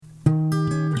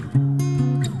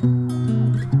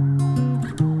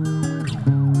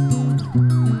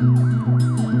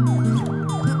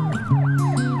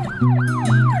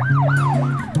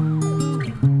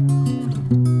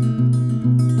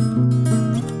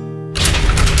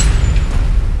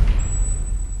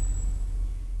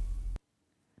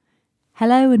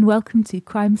Hello and welcome to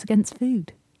Crimes Against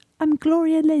Food. I'm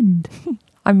Gloria Lindh.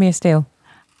 I'm Mia Steele.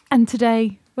 And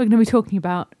today we're going to be talking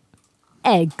about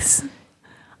eggs.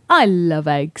 I love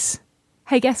eggs.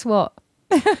 Hey, guess what?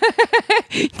 I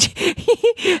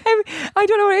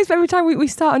don't know what it is, but every time we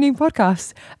start a new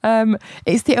podcast,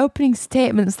 it's the opening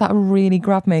statements that really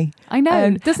grab me. I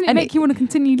know. Doesn't it make you want to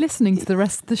continue listening to the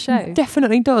rest of the show?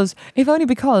 Definitely does. If only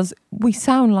because we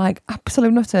sound like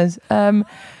absolute nutters. And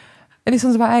this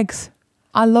one's about eggs.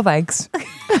 I love eggs,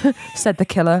 said the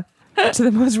killer to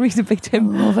the most recent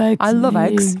victim. I love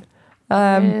eggs.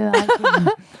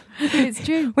 It's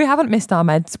true. We haven't missed our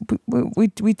meds.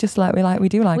 We just like we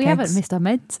do like we eggs. Haven't missed our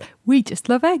meds. We just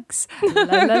love eggs. La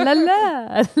la la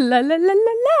la la la la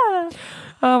la.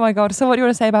 Oh my god! So what do you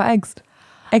want to say about eggs?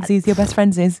 Eggsies, your best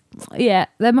friends is. Yeah,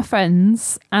 they're my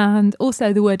friends, and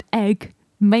also the word egg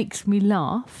makes me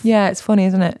laugh. Yeah, it's funny,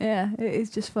 isn't it? Yeah, it is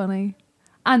just funny.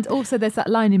 And also there's that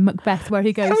line in Macbeth where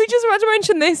he goes... Are we just about to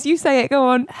mention this? You say it, go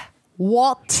on.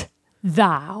 What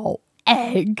thou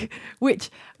egg?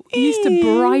 Which used to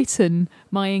brighten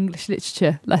my English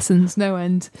literature lessons no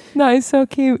end. No, it's so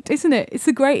cute. Isn't it? It's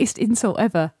the greatest insult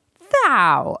ever.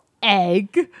 Thou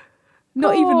egg.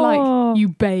 Not even like, you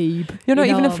babe. You're not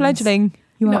even arms. a fledgling.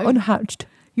 You are unhatched.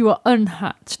 You are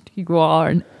unhatched. You are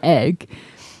an egg.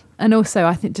 And also,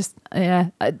 I think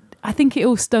I think it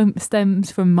all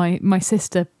stems from my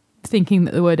sister thinking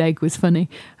that the word egg was funny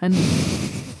and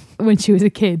when she was a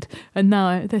kid, and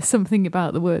now there's something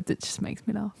about the word that just makes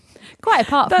me laugh. Quite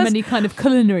apart from any kind of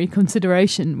culinary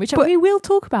consideration, which we will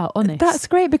talk about, honest. That's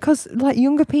great because like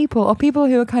younger people or people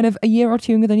who are kind of a year or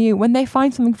two younger than you, when they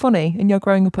find something funny and you're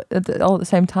growing up all at the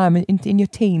same time in your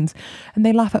teens and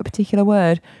they laugh at a particular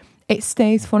word, it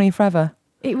stays funny forever.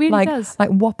 It really does. Like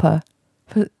Whopper.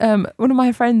 One of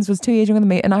my friends was 2 years younger than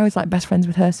me and I was like best friends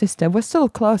with her sister. We're still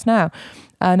close now.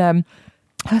 And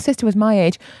her sister was my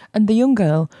age and the young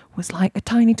girl was like a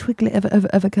tiny twiglet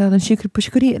of a girl and she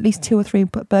could eat at least 2 or 3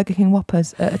 Burger King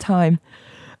Whoppers at a time.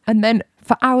 And then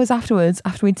for hours afterwards,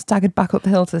 after we'd staggered back up the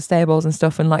hill to the stables and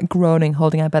stuff and like groaning,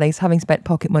 holding our bellies, having spent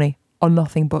pocket money on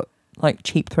nothing but like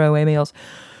cheap throwaway meals,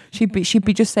 She'd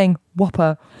be just saying,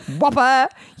 Whopper, Whopper,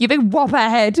 you big Whopper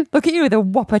head. Look at you with the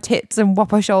Whopper tits and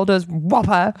Whopper shoulders,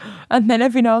 Whopper. And then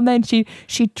every now and then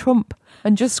she'd trump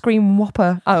and just scream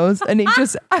Whopper at us. And it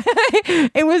just,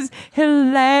 it was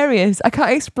hilarious. I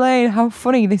can't explain how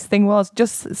funny this thing was.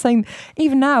 Just saying,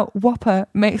 even now, Whopper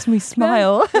makes me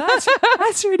smile. Yeah,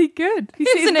 that's really good. You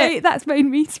see, Isn't it? That's made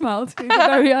me smile too, the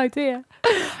very idea.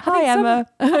 Hi, Emma.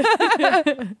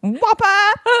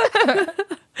 Whopper!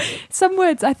 Some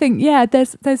words, I think, yeah,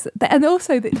 there's, and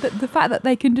also the fact that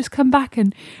they can just come back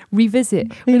and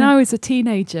revisit. When I was a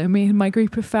teenager, me and my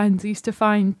group of friends used to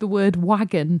find the word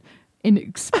wagon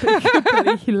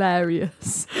inexplicably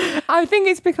hilarious. I think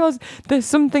it's because there's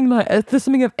something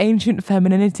of ancient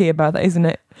femininity about that, isn't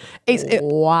it? It's a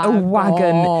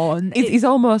wagon. It's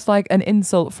almost like an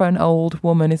insult for an old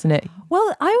woman, isn't it?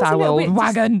 Well, I was a little bit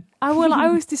wagon. I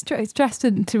was distressed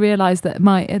to realise that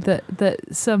that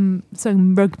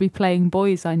some rugby playing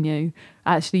boys I knew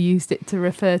actually used it to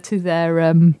refer to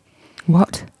their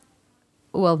what?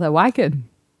 Well, their wagon.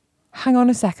 Hang on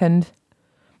a second.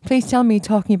 Please tell me you're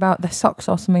talking about the socks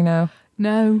or something now.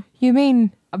 No. You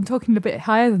mean... I'm talking a bit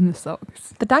higher than the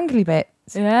socks. The dangly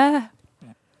bits? Yeah.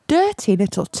 Dirty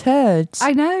little turds.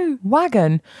 I know.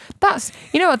 Wagon. That's...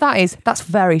 You know what that is? That's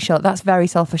very short. That's very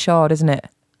self-assured, isn't it?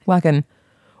 Wagon.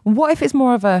 What if it's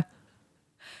more of a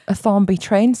Thornby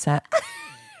train set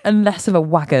and less of a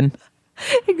wagon?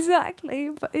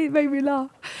 Exactly. But it made me laugh.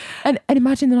 And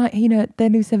imagine they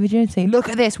lose their virginity. Look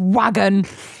at this wagon.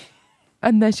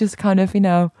 And there's just kind of,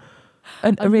 a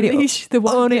really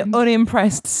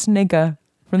unimpressed snigger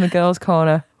from the girls'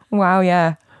 corner. Wow,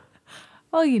 yeah.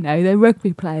 Well, they're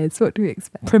rugby players. What do we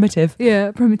expect? Primitive.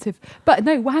 Yeah, primitive. But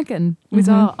no, wagon was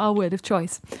our word of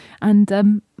choice.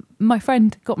 And my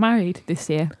friend got married this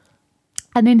year.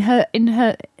 And in her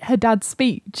dad's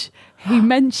speech,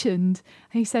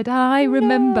 he said, I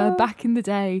remember back in the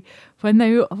day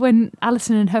when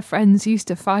Alison and her friends used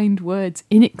to find words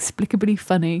inexplicably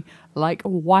funny, like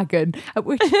wagon, at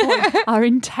which point our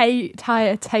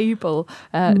entire table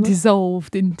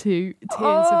dissolved into tears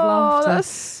of laughter. That's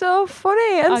so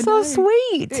funny and so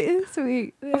sweet. It is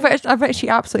sweet. Yeah. I bet she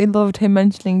absolutely loved him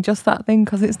mentioning just that thing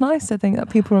because it's nice to think that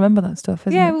people remember that stuff,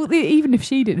 isn't it? Well, even if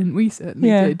she didn't, we certainly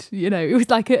did. It was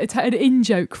like an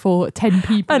in-joke for 10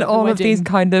 people. And all of these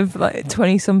kind of like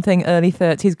 20-something, early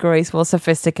 30s, graceful,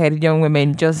 sophisticated young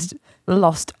women just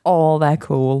lost all their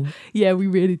cool. Yeah, we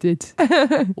really did.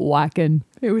 Wagon.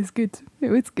 It was good. It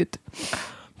was good.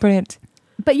 Brilliant.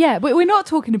 But yeah, we're not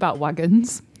talking about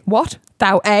wagons. What?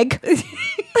 Thou egg.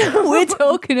 We're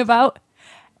talking about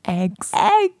Eggs.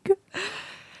 egg.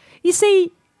 You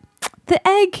see, the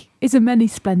egg is a many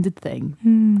splendid thing.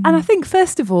 And I think,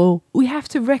 first of all, we have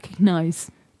to recognise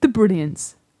the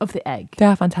brilliance of the egg. They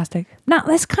are fantastic. Now,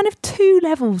 there's kind of two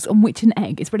levels on which an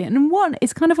egg is brilliant. And one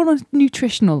is kind of on a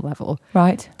nutritional level.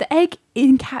 Right. The egg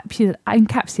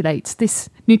encapsulates this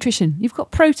nutrition. You've got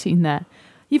protein there.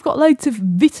 You've got loads of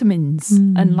vitamins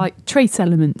and like trace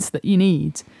elements that you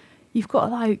need. You've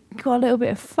got a little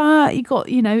bit of fat. You got,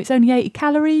 it's only 80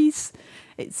 calories.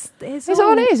 It's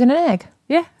all it is in an egg.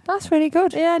 Yeah, That's really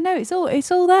good. yeah. No, it's all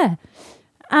there,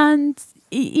 and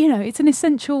it's an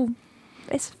essential.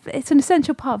 It's an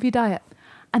essential part of your diet.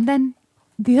 And then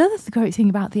the other great thing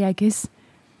about the egg is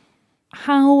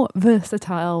how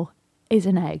versatile is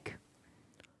an egg.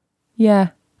 Yeah.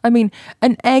 I mean,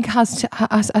 an egg has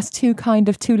two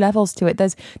levels to it.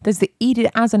 There's the eat it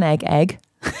as an egg.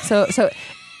 So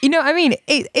you know what I mean?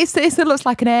 It looks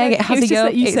like an egg. It has a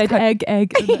yolk. You said egg. And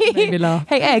that made me laugh.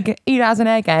 Hey, egg, eat it as an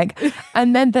egg.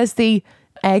 And then there's the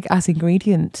egg as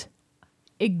ingredient.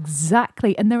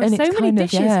 Exactly. And there are so many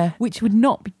dishes which would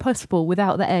not be possible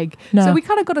without the egg. No. So we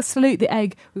kind of got to salute the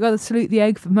egg. We've got to salute the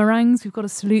egg for meringues. We've got to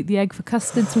salute the egg for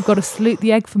custard. We've got to salute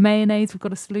the egg for mayonnaise. We've got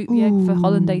to salute the egg for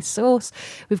hollandaise sauce.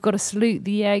 We've got to salute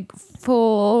the egg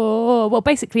for,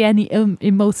 basically any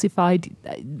emulsified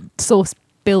sauce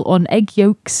built on egg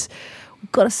yolks.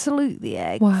 We've got to salute the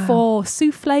egg for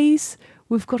soufflés.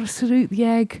 We've got to salute the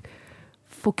egg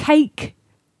for cake.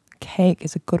 Cake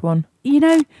is a good one.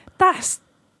 That's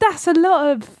a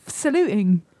lot of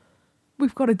saluting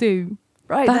we've got to do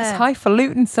right That's there.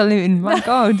 highfalutin saluting. My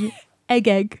God.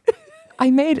 egg. I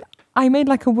made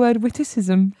like a word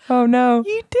witticism. Oh no.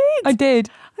 You did. I did.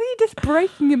 Are you just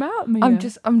breaking him out, Mia? I'm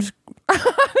just I was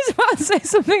about to say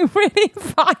something really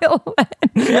vile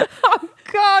then. Oh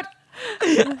God.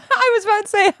 I was about to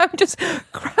say I'm just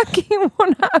cracking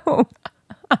one out.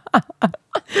 I'm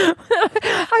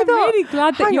really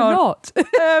glad that you're not.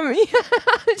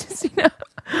 Just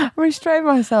restrain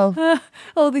myself.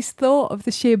 All this thought of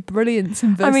the sheer brilliance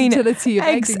and versatility of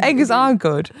eggs. Eggs are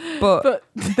good, but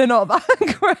they're not that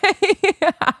great.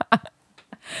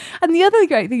 And the other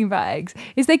great thing about eggs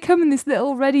is they come in this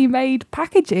little ready-made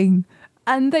packaging,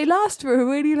 and they last for a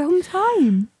really long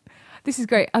time. This is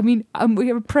great. I mean,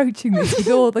 we're approaching this with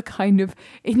all the kind of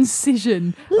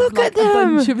incision. Look at them. A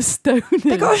bunch of stoners.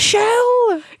 They got a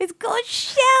shell. It's got a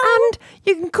shell. And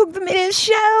you can cook them in a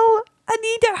shell. And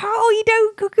you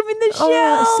don't cook them in the shell.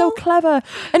 Oh, it's so clever.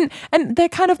 And they're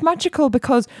kind of magical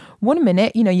because one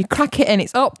minute, you crack it and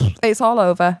it's up, it's all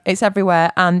over, it's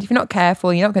everywhere. And if you're not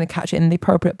careful, you're not going to catch it in the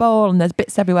appropriate bowl and there's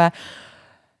bits everywhere.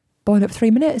 Boil up 3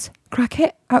 minutes, crack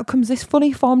it, out comes this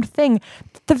fully formed thing.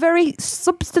 The very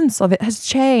substance of it has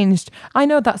changed. I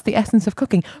know that's the essence of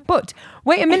cooking, but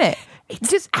wait a minute.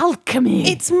 It's just alchemy.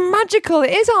 It's magical.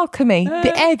 It is alchemy.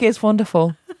 The egg is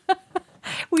wonderful.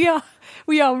 We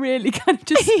are really kind of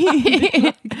just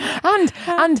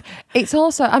and it's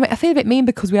also, I feel a bit mean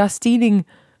because we are stealing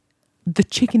the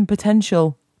chicken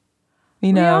potential.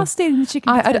 We are stealing the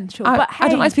chicken potential. But hey, I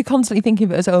don't like to be constantly thinking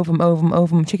of it as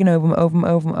ovum, chicken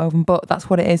ovum, but that's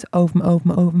what it is.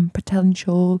 Ovum,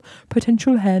 potential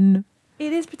hen.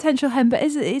 It is potential hen, but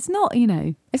it's not,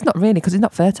 It's not really because it's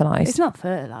not fertilised. It's not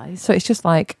fertilised. So it's just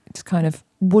like, it's kind of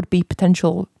would-be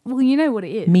potential. Well, you know what it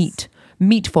is.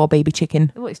 Meat for baby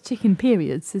chicken. Well, it's chicken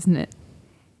periods, isn't it?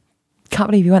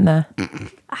 Can't believe you went there.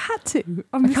 I had to.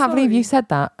 I can't believe you said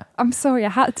that. I'm sorry, I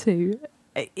had to.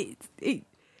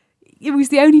 It was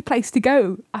the only place to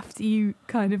go after you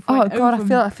kind of went God,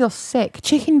 over. I feel sick.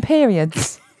 Chicken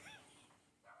periods.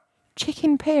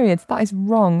 Chicken periods. That is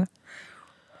wrong.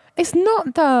 It's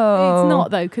not though. It's not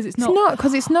though, because it's not. It's not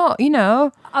because it's not.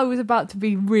 I was about to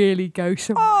be really go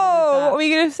somewhere. What were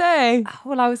you gonna say?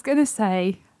 Well, I was gonna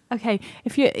say, okay,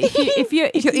 if you're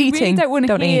you're you eating, really don't want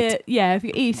to hear, eat. Yeah, if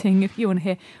you're eating, if you want to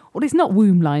hear, well, it's not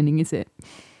womb lining, is it?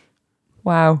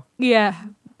 Wow. Yeah.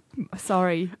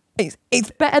 Sorry. It's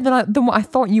better than what I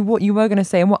thought what you were going to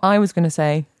say and what I was going to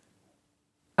say.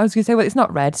 I was going to say, well, it's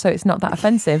not red, so it's not that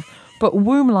offensive. But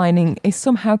womb lining is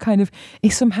somehow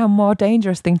more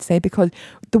dangerous thing to say because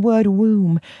the word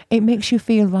womb, it makes you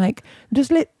feel like,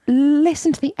 just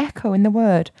listen to the echo in the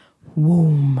word.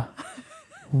 Womb.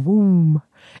 Womb.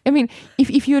 I mean,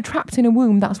 if you were trapped in a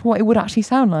womb, that's what it would actually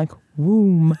sound like.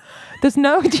 Womb. There's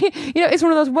no, it's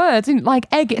one of those words. Like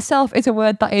egg itself is a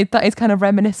word that is kind of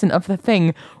reminiscent of the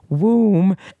thing.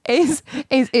 Womb is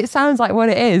it sounds like what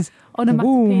it is.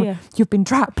 Womb. You've been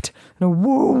trapped in a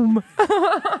womb.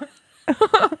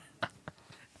 I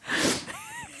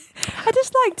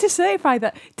just like to certify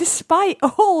that despite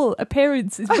all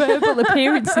verbal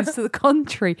appearances to the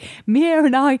contrary, Mia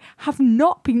and I have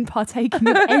not been partaking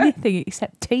of anything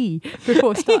except tea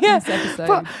before starting this episode.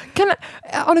 But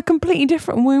on a completely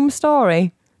different womb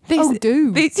story.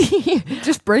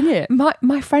 Just bring it.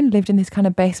 My friend lived in this kind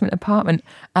of basement apartment,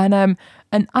 and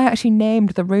I actually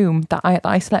named the room that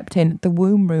I slept in the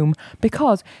womb room,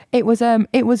 because it was on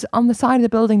the side of the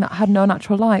building that had no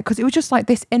natural light, because it was just like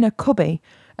this inner cubby,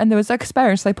 and there was like a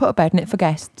spare, so they put a bed in it for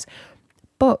guests,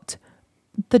 but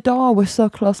the door was so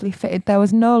closely fitted there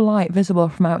was no light visible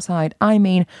from outside. I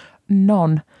mean,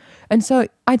 none. And so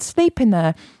I'd sleep in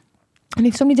there. And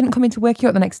if somebody didn't come in to wake you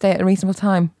up the next day at a reasonable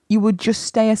time, you would just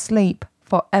stay asleep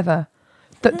forever.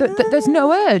 There's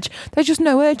no urge. There's just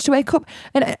no urge to wake up.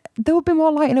 And there would be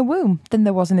more light in a womb than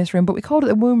there was in this room. But we called it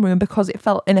the womb room because it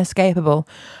felt inescapable.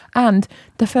 And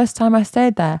the first time I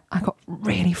stayed there, I got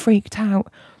really freaked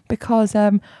out because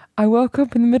I woke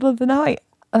up in the middle of the night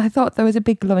and I thought there was a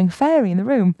big glowing fairy in the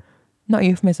room. Not a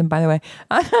euphemism, by the way.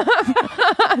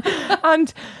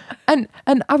 and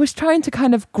I was trying to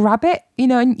kind of grab it,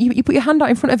 and you put your hand out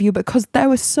in front of you, because there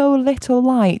was so little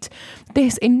light.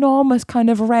 This enormous kind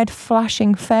of red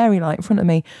flashing fairy light in front of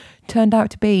me turned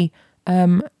out to be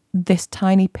this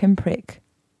tiny pinprick,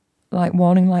 like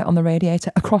warning light on the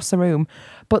radiator across the room.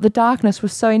 But the darkness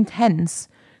was so intense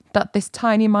that this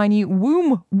tiny, minute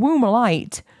womb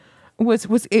light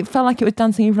it felt like it was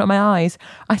dancing in front of my eyes.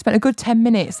 I spent a good 10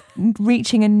 minutes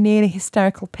reaching a nearly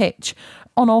hysterical pitch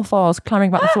on all fours, clambering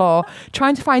back the floor,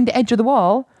 trying to find the edge of the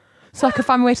wall so I could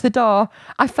find my way to the door.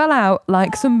 I fell out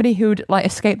like somebody who'd like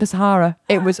escaped the Sahara.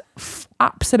 It was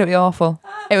absolutely awful.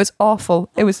 It was awful.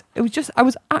 It was just, I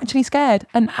was actually scared,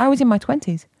 and I was in my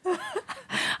 20s.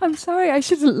 I'm sorry, I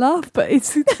shouldn't laugh, but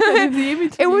it's kind of the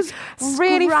image. It was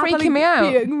really freaking me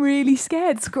out. Being really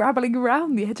scared, scrabbling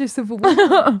around the edges of a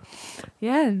womb.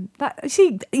 Yeah,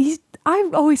 I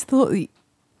always thought,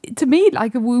 to me,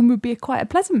 like a womb would be quite a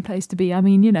pleasant place to be. I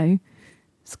mean,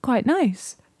 it's quite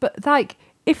nice. But like,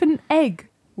 if an egg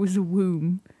was a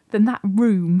womb, then that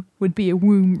room would be a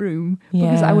womb room,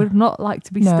 because I would not like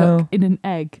to be stuck in an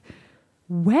egg.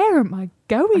 Where am I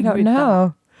going? I don't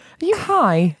know. Are you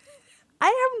high? I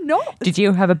am not. Did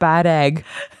you have a bad egg?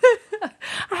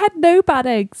 I had no bad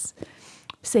eggs.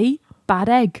 See? Bad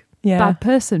egg. Yeah. Bad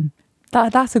person.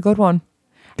 That's a good one.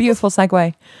 Beautiful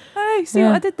segue. Oh, see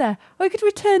what I did there? We could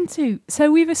return to...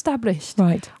 So we've established,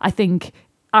 right.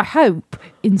 I hope,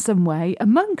 in some way,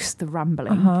 amongst the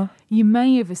rambling, you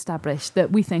may have established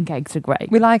that we think eggs are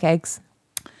great. We like eggs.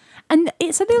 And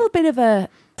it's a little bit of a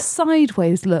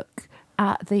sideways look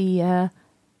at the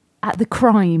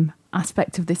crime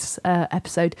aspect of this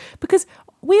episode, because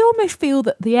we almost feel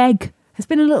that the egg has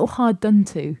been a little hard done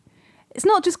to. It's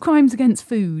not just crimes against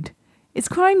food, it's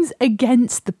crimes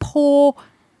against the poor,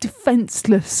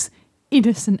 defenceless,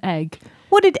 innocent egg.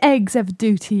 What did eggs ever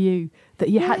do to you that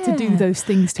you had to do those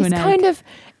things to an egg?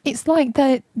 It's like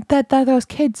they're those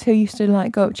kids who used to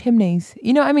like go up chimneys,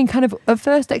 you know what I mean, kind of at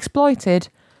first exploited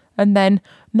and then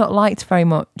not liked very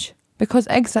much. Because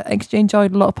eggs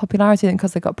enjoyed a lot of popularity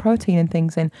because they got protein and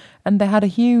things in, and they had a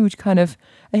huge kind of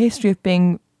a history of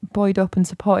being buoyed up and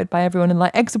supported by everyone, and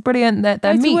like, eggs are brilliant.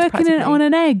 They're meat working on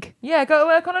an egg. Yeah, go to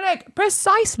work on an egg,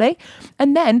 precisely.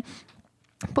 And then,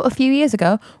 but a few years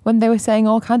ago, when they were saying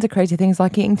all kinds of crazy things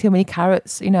like eating too many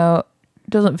carrots,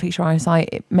 doesn't fix your eyesight,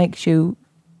 it makes you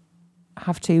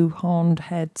have two horned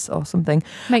heads or something.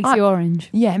 Makes you orange.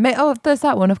 Yeah, there's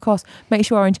that one, of course.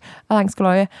 Makes you orange. Thanks,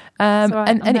 Gloria.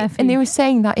 Right, and they were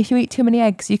saying that if you eat too many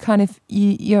eggs, you kind of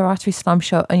your arteries slam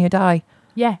shut and you die.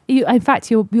 Yeah, in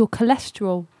fact, your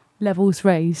cholesterol levels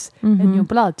raise in your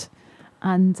blood.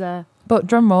 And but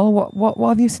drum roll, what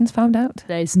have you since found out?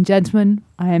 Ladies and gentlemen,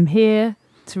 I am here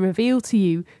to reveal to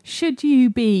you: should you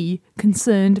be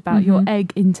concerned about your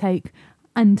egg intake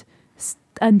and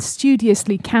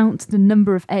studiously count the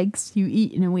number of eggs you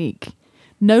eat in a week,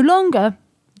 no longer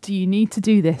do you need to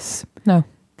do this. No.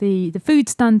 The Food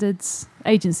Standards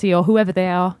Agency, or whoever they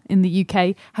are in the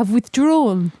UK, have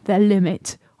withdrawn their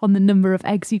limit on the number of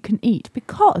eggs you can eat,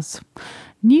 because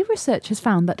new research has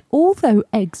found that although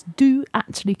eggs do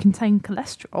actually contain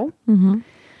cholesterol,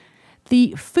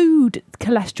 the food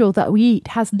cholesterol that we eat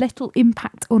has little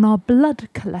impact on our blood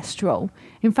cholesterol.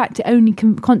 In fact, it only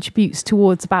contributes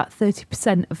towards about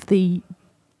 30% of the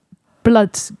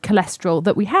blood cholesterol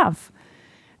that we have.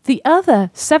 The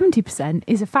other 70%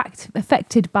 is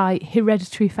affected by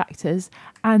hereditary factors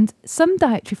and some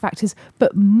dietary factors,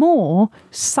 but more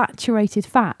saturated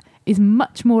fat is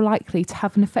much more likely to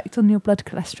have an effect on your blood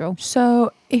cholesterol.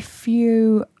 So if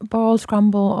you boil,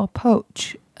 scramble or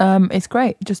poach, it's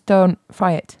great. Just don't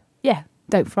fry it. Yeah,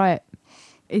 don't fry it.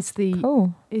 is the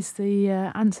Cool.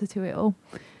 answer to it all.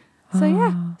 So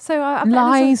yeah, so I bet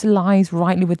Lies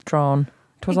rightly withdrawn.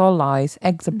 'Twas all lies.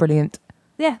 Eggs are brilliant.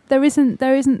 Yeah, there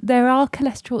are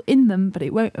cholesterol in them, but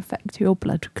it won't affect your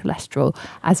blood cholesterol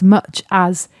as much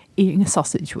as eating a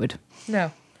sausage would.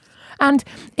 No. And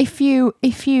if you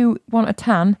want a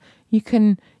tan, you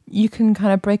can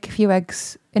kind of break a few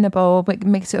eggs in a bowl,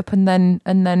 mix it up, and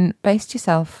then baste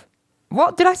yourself.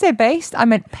 What did I say? Baste? I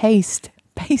meant paste.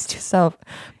 Paste yourself.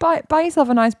 Buy yourself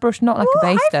a nice brush, not like a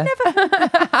baster.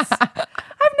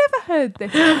 I've never heard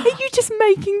this. Are you just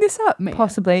making this up, Mia?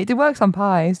 Possibly. It works on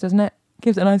pies, doesn't it?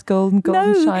 Gives it a nice golden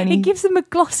shiny. It gives them a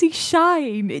glossy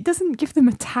shine. It doesn't give them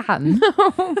a tan.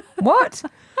 What?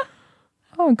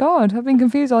 Oh God, I've been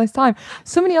confused all this time.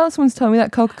 Somebody else once told me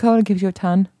that Coca-Cola gives you a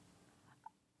tan.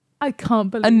 I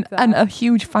can't believe that. And a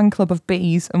huge fan club of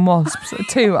bees and wasps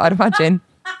too, I'd imagine.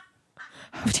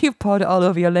 After you've poured it all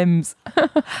over your limbs.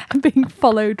 And being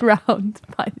followed round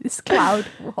by this cloud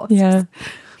of wasps. Yeah.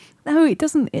 No, it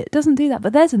doesn't do that.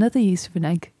 But there's another use of an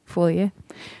egg for you.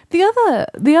 The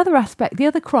other aspect, the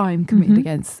other crime committed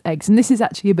against eggs, and this is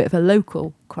actually a bit of a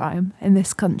local crime in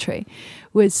this country,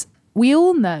 was we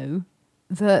all know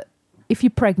that if you're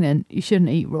pregnant, you shouldn't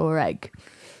eat raw egg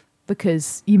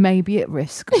because you may be at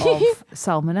risk of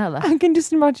salmonella. I can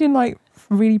just imagine like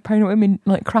really pregnant women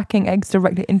like cracking eggs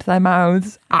directly into their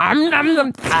mouths. Like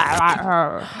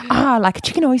a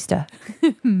chicken oyster.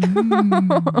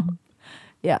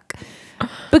 Yuck.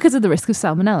 Because of the risk of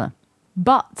salmonella.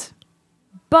 But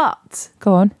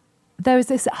go on. There was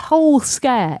this whole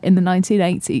scare in the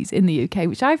 1980s in the UK,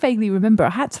 which I vaguely remember.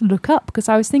 I had to look up because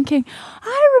I was thinking,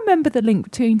 I remember the link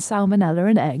between salmonella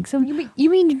and eggs. And You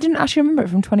mean you didn't actually remember it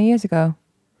from 20 years ago?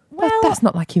 Well, that's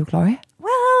not like you, Gloria.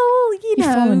 Well, You've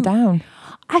fallen down.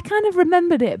 I kind of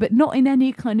remembered it, but not in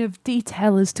any kind of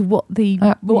detail as to what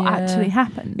actually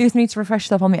happened. You just need to refresh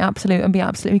yourself on the absolute and be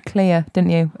absolutely clear,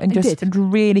 didn't you? And just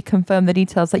really confirm the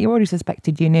details that you already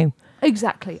suspected you knew.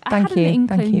 Exactly. Thank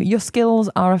you. Your skills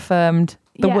are affirmed.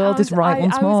 The world is right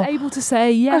once more. I was able to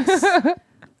say, yes,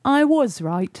 I was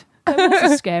right. There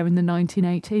was a scare in the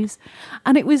 1980s.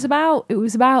 And it was about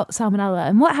salmonella.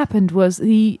 And what happened was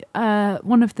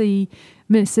one of the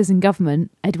ministers in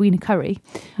government, Edwina Currie,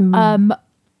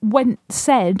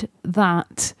 said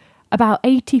that about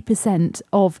 80%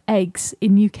 of eggs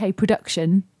in UK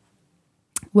production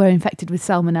were infected with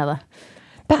salmonella.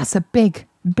 That's a big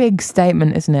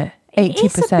statement, isn't it? 80%.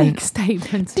 It's a big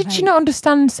statement. Did you not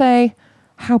understand, say,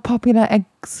 how popular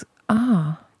eggs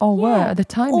are or were at the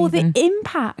time? Or the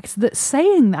impact that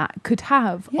saying that could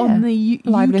have on the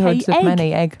livelihoods UK of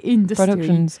many egg industry.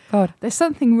 Productions. God. There's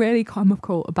something really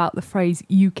comical about the phrase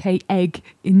UK egg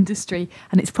industry,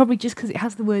 and it's probably just because it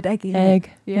has the word egg in it.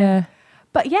 Yeah.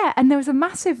 But and there was a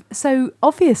massive... So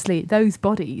obviously those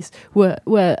bodies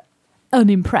were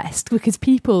unimpressed because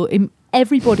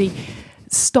everybody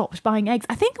stopped buying eggs.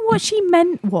 I think what she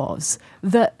meant was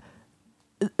that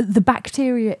the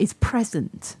bacteria is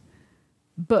present,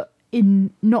 but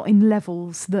not in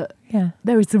levels that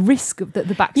there is the risk of that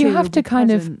the bacteria. You have to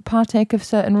kind of partake of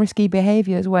certain risky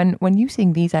behaviours when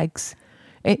using these eggs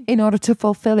in order to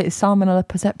fulfil its salmonella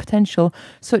potential,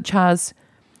 such as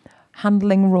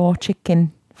handling raw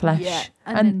chicken flesh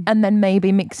and then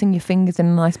maybe mixing your fingers in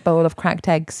a nice bowl of cracked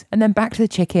eggs and then back to the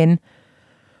chicken.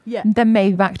 Yeah. And then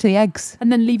maybe back to the eggs.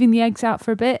 And then leaving the eggs out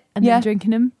for a bit and then drinking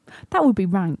them. That would be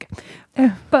rank.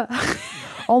 But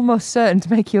almost certain to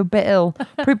make you a bit ill.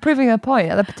 Proving a point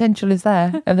that the potential is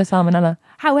there of the salmonella.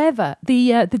 However,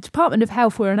 the Department of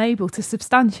Health were unable to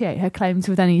substantiate her claims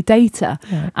with any data.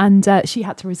 Right. And she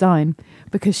had to resign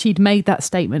because she'd made that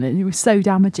statement and it was so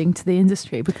damaging to the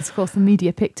industry because, of course, the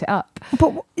media picked it up.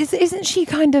 But isn't she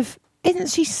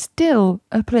still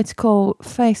a political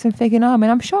face and figure now? I mean,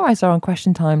 I'm sure I saw her on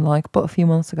Question Time but a few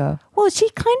months ago. Well, she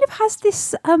kind of has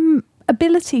this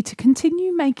ability to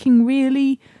continue making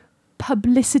really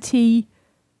publicity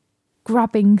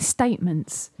grabbing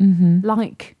statements,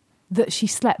 like that she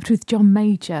slept with John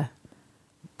Major.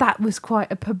 That was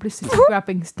quite a publicity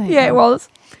grabbing statement. Yeah, it was.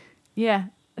 Yeah,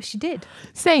 she did.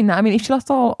 Saying that, I mean, if she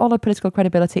lost all her political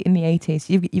credibility in the 80s,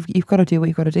 you've got to do what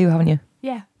you've got to do, haven't you?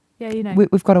 Yeah, you know.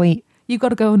 We've got to eat. You've got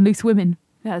to go and loose women.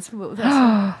 That's what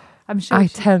I'm sure. I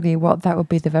tell you what, that would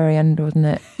be the very end, wouldn't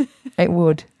it? It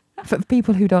would. For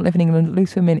people who don't live in England,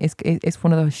 Loose Women is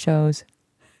one of those shows.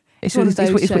 It's one of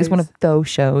those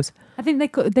shows. I think they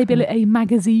built a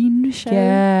magazine show.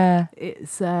 Yeah.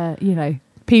 It's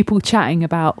people chatting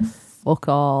about fuck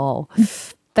all.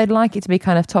 They'd like it to be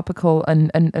kind of topical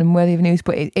and worthy of news,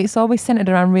 but it's always centered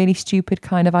around really stupid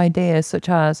kind of ideas, such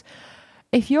as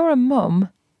if you're a mum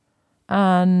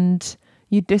and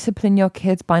You discipline your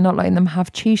kids by not letting them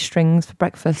have cheese strings for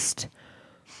breakfast.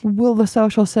 Will the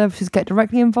social services get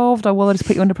directly involved, or will they just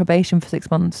put you under probation for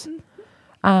 6 months?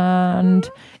 And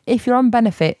if you're on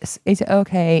benefits, is it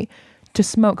okay to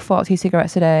smoke 40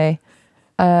 cigarettes a day?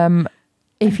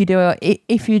 If you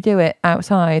do it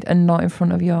outside and not in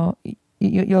front of your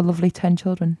lovely 10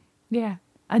 children. Yeah.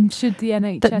 And should the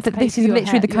NHS pay this for is your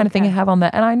literally the kind of thing you have on there.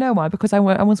 And I know why, because I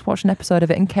once watched an episode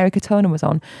of it and Kerry Katona was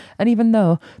on. And even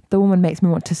though the woman makes me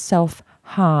want to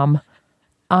self-harm,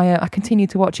 I continued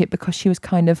to watch it because she was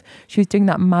doing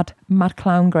that mad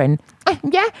clown grin.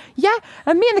 Yeah,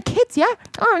 and me and the kids, yeah.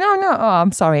 Oh, no. Oh,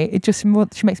 I'm sorry.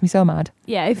 She makes me so mad.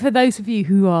 Yeah, for those of you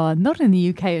who are not in the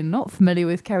UK and not familiar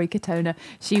with Kerry Katona,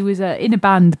 she was in a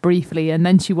band briefly, and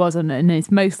then she wasn't, and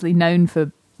is mostly known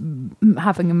for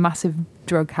having a massive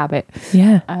drug habit.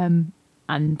 Yeah. And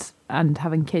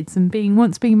having kids and being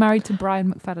married to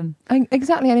Brian McFadden.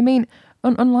 Exactly. And I mean,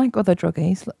 unlike other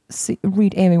druggies,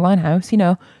 read Amy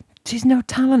Winehouse, she's no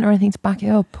talent or anything to back it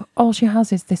up. All she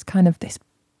has is this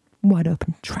wide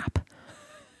open trap.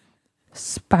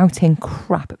 Spouting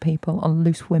crap at people on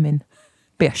loose women.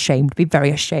 Be ashamed. Be very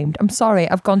ashamed. I'm sorry,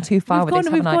 I've gone too far with this,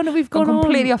 We've gone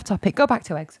completely off topic. Go back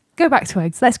to eggs.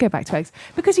 Let's go back to eggs.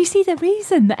 Because you see, the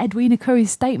reason that Edwina Curry's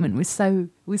statement was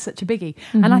such a biggie,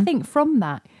 and I think from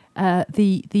that,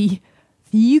 the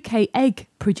UK egg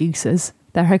producers,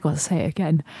 there I got to say it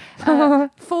again,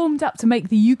 formed up to make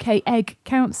the UK Egg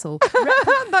Council.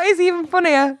 That is even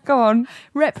funnier. Go on.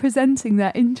 Representing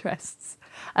their interests.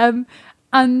 And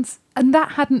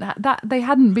that they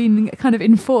hadn't been kind of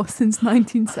enforced since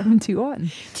 1971.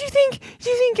 Do you think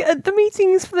at the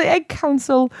meetings for the Egg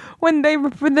Council, when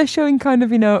they're showing kind of,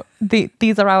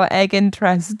 these are our egg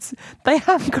interests, they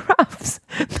have graphs.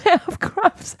 They have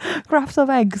graphs of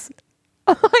eggs,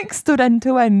 like stood end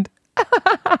to end.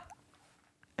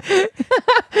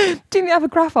 Didn't you have a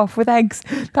graph off with eggs?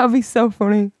 That would be so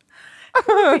funny. That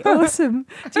would be awesome.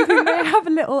 Do you think they have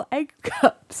little egg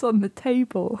cups on the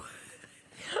table?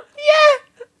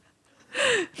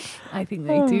 Yeah, I think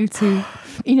they do too.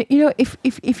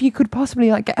 If you could possibly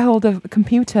get hold of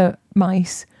computer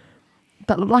mice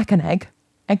that look like an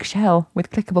eggshell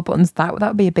with clickable buttons, that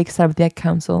would be a big sell with the Egg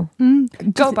Council.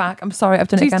 Go back. I'm sorry, I've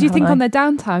done it again. Do you think on their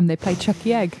downtime they play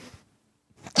Chucky Egg?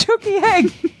 Chucky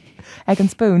Egg, egg and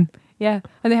spoon. Yeah,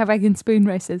 and they have egg and spoon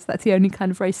races. That's the only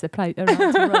kind of race they play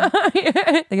around to run.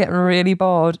 Yeah. They get really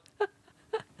bored.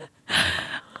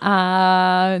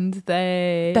 And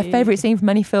their favourite scene from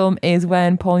any film is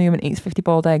when Paul Newman eats 50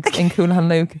 boiled eggs in Cool Hand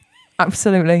Luke.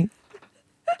 Absolutely.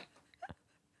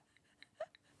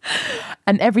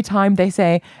 And every time they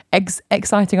say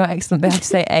exciting or excellent, they have to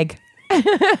say egg.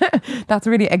 That's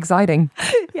really exciting.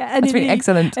 Yeah, and that's really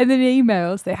excellent. And in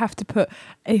emails, they have to put,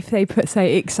 if they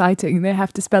say exciting, they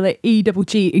have to spell it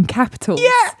EGG in capitals.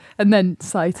 Yeah. And then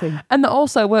citing. And that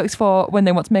also works for when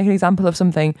they want to make an example of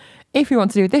something. If you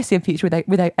want to do this in future with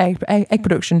egg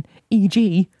production,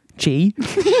 E.g. G.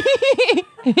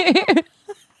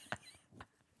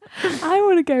 I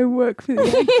want to go and work for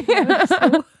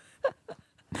the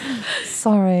egg.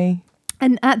 Sorry.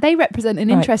 And they represent an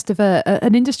interest of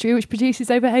an industry which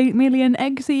produces over 8 million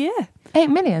eggs a year. 8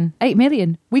 million? 8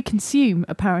 million. We consume,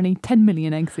 apparently, 10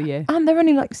 million eggs a year. And there are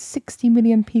only 60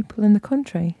 million people in the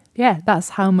country. Yeah, that's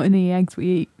how many eggs we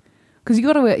eat. Because you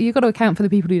got to account for the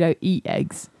people who don't eat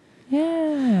eggs.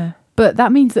 Yeah. But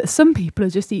that means that some people are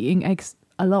just eating eggs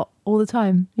a lot, all the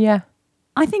time. Yeah.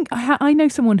 I think I know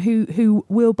someone who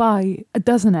will buy a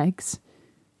dozen eggs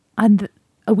and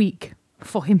a week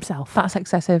for himself. That's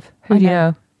excessive. Who do you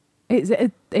know?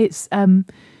 It's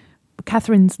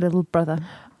Catherine's little brother.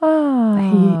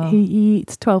 Oh. He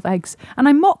eats 12 eggs. And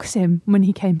I mocked him when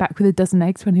he came back with a dozen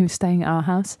eggs when he was staying at our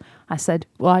house. I said,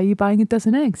 "Why are you buying a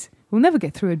dozen eggs? We'll never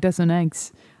get through a dozen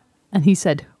eggs." And he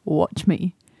said, "Watch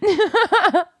me."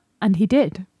 And he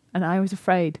did. And I was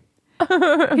afraid.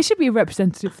 He should be a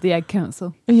representative for the Egg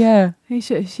Council. Yeah.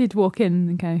 She'd walk in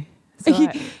and go,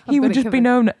 he would just be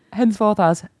known henceforth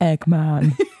as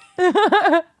Eggman.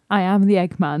 I am the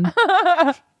Eggman.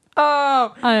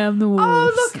 Oh. I am the wolves.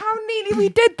 Oh, look how neatly we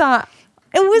did that.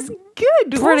 It was good,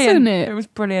 brilliant. Wasn't it? It was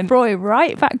brilliant. Brought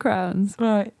right backgrounds.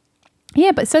 Right.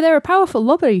 Yeah, but so they're a powerful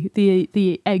lobby,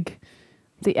 the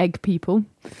egg people.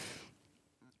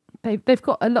 They've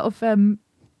got a lot of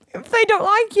if they don't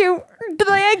like you, do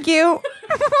they egg you?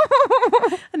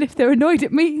 And if they're annoyed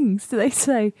at meetings, do they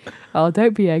say, "Oh,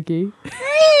 don't be eggy"?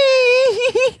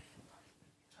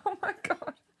 Oh my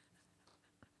god.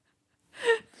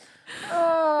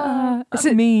 Oh, that's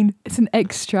mean. It's an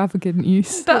extravagant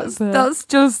use. That's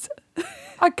just.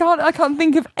 I can't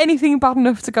think of anything bad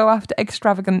enough to go after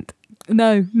extravagant.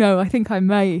 No, I think I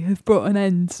may have brought an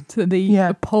end to the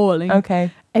appalling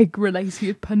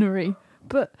egg-related punnery.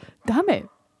 But damn it.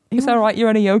 It's all right, you're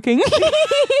only joking.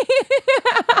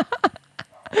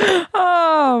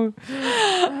 Oh,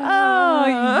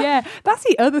 yeah. That's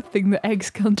the other thing that eggs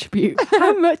contribute.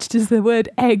 How much does the word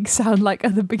egg sound like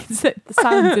other big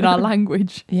sounds in our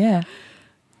language? Yeah.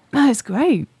 No, it's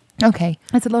great. Okay.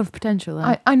 There's a lot of potential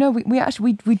there. I know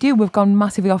we've gone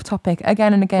massively off topic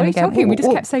again and again What are you talking? We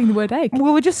just kept saying the word egg.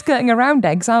 Well, we're just skirting around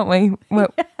eggs, aren't we?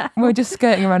 We're just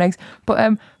skirting around eggs.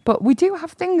 But we do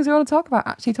have things we want to talk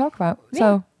about.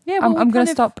 So yeah, I'm going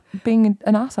to stop being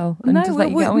an arsehole and just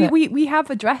let you get on with it. We have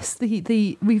addressed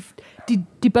we've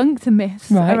debunked the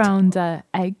myths around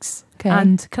eggs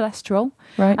and cholesterol.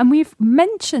 Right. And we've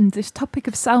mentioned this topic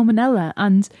of salmonella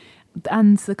and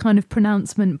the kind of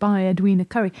pronouncement by Edwina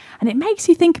Currie. And it makes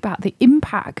you think about the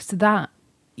impact that,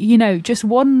 just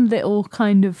one little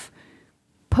kind of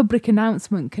public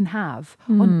announcement can have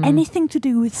on anything to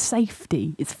do with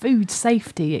safety. It's food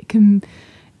safety. It can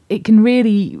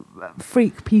really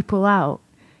freak people out.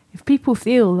 If people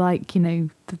feel like,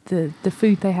 the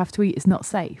food they have to eat is not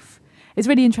safe. It's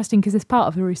really interesting because as part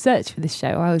of the research for this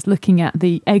show, I was looking at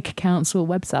the Egg Council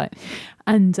website,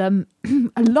 and a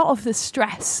lot of the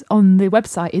stress on the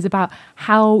website is about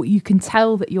how you can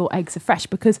tell that your eggs are fresh,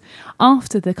 because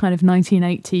after the kind of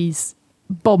 1980s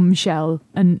bombshell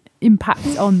and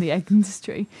impact on the egg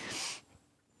industry,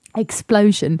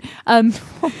 explosion. Oh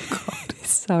God,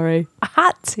 sorry.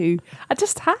 I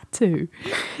just had to.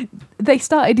 They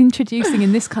started introducing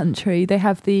in this country, they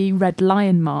have the red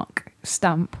lion mark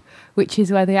stamp, which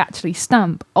is where they actually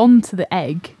stamp onto the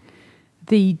egg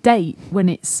the date when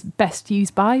it's best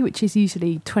used by, which is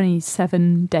usually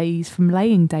 27 days from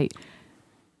laying date.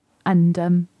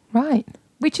 And right.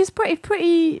 Which is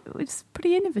pretty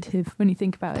innovative when you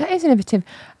think about it. That is innovative.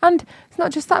 And it's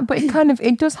not just that, but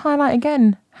it does highlight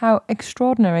again how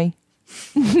extraordinary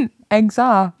eggs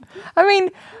are. I mean,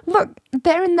 look,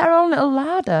 they're in their own little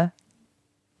larder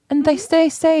and they stay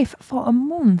safe for a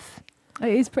month.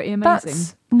 It is pretty amazing.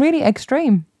 That's really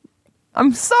extreme.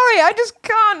 I'm sorry, I just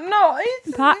can't not.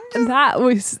 That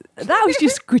was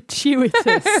just gratuitous.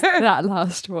 That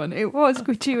last one, it was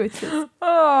gratuitous.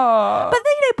 Oh. But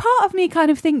then, part of me kind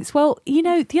of thinks, well,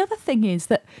 the other thing is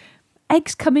that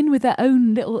eggs come in with their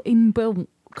own little inbuilt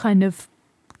kind of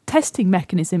testing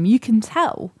mechanism. You can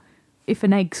tell if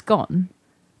an egg's gone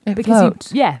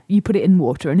floats. You put it in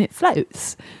water and it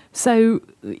floats. So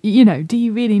do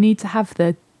you really need to have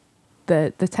the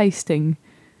testing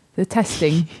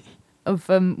of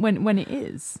when it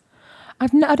is? I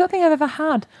don't think I've ever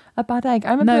had a bad egg.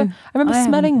 I remember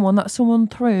smelling one that someone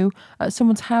threw at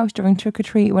someone's house during trick or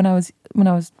treat when I was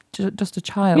just a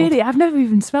child. Really, I've never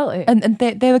even smelt it. And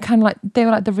they were kind of like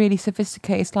the really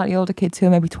sophisticated, slightly older kids who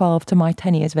were maybe 12 to my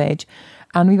 10 years of age,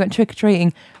 and we went trick or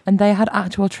treating, and they had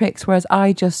actual tricks, whereas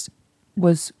I just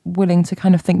was willing to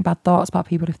kind of think bad thoughts about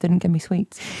people if they didn't give me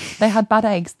sweets. They had bad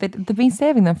eggs. They've been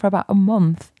saving them for about a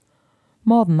month.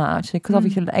 More than that, actually, because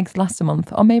obviously the eggs last a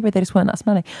month, or maybe they just weren't that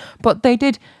smelly. But they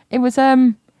did. It was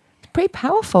pretty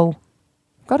powerful.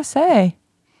 Gotta say,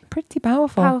 pretty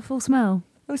powerful. Powerful smell.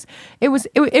 It was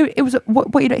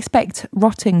what you'd expect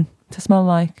rotting to smell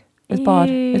like. It was bad.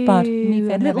 It was bad.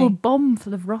 A little bomb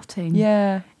full of rotting.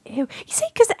 Yeah. Ew. You see,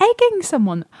 because egging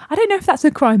someone, I don't know if that's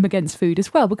a crime against food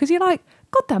as well, because you're like,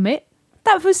 God damn it,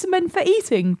 that was meant for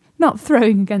eating, not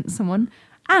throwing against someone.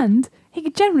 And it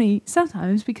could generally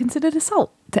sometimes be considered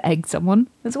assault to egg someone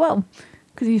as well,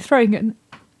 because you're throwing an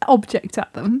object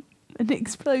at them and it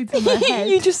explodes on their head.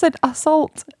 You just said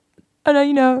assault.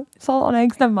 I know, salt on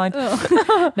eggs, never mind.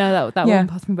 Oh. No, that one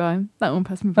passed me by. That one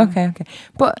passed me by. Okay.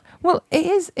 But, well, it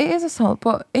is assault,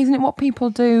 but isn't it what people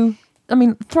do? I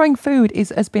mean, throwing food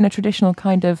has been a traditional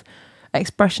kind of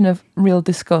expression of real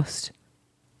disgust,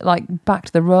 like back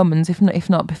to the Romans, if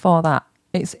not before that.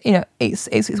 It's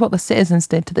what the citizens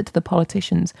did to the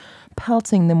politicians,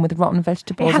 pelting them with rotten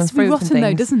vegetables and fruits and things. It has to be rotten,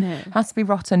 though, doesn't it? It has to be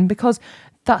rotten because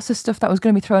that's the stuff that was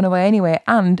going to be thrown away anyway.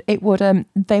 And it would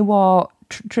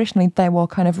traditionally they wore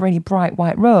kind of really bright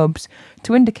white robes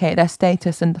to indicate their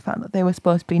status and the fact that they were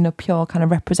supposed to be pure kind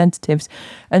of representatives.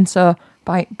 And so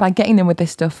by getting them with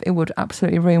this stuff, it would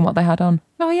absolutely ruin what they had on.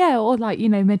 Oh yeah, or like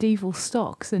medieval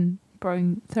stocks and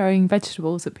throwing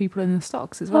vegetables at people in the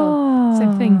stocks as well. Oh.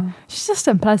 Same thing. It's just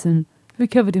unpleasant to be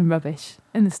covered in rubbish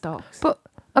in the stocks. But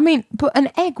an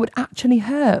egg would actually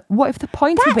hurt. What if the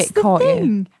pointy bit caught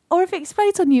you? Or if it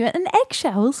explodes on you, and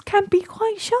eggshells can be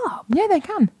quite sharp. Yeah, they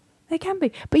can. They can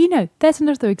be. But there's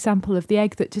another example of the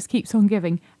egg that just keeps on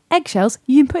giving. Eggshells,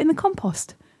 you can put in the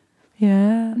compost.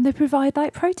 Yeah. And they provide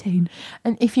like protein.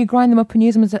 And if you grind them up and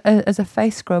use them as a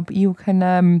face scrub, you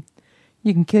can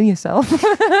kill yourself.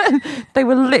 They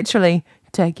will literally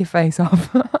take your face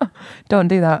off. Don't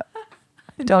do that.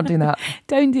 Don't do that.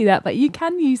 Don't do that. But you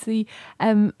can use the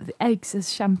eggs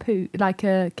as shampoo, like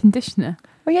a conditioner.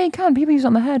 Oh yeah, you can. People use it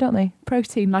on their hair, don't they?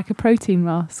 Protein, like a protein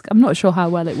mask. I'm not sure how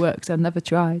well it works. I've never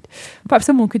tried. Perhaps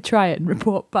someone could try it and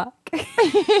report back.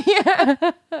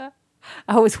 Yeah.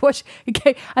 I always watch.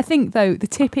 Okay, I think though the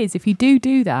tip is if you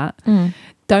do that,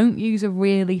 don't use a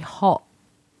really hot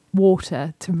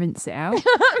water to rinse it out.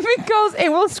 Because it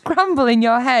will scramble in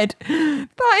your head.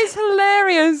 That is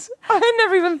hilarious. I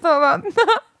never even thought about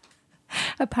that.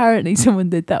 Apparently someone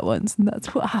did that once and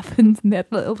that's what happened, and they had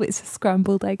little bits of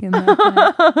scrambled egg in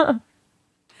there.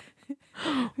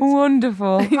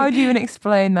 Wonderful. How do you even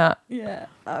explain that? Yeah,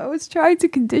 I was trying to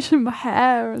condition my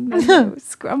hair and then there was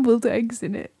scrambled eggs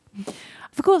in it.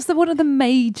 Of course, one of the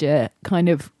major kind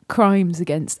of crimes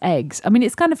against eggs, I mean,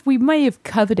 it's kind of, we may have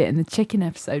covered it in the chicken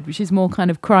episode, which is more kind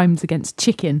of crimes against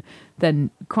chicken than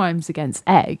crimes against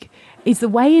egg, is the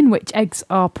way in which eggs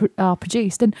are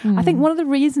produced. And I think one of the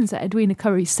reasons that Edwina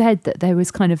Currie said that there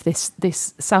was kind of this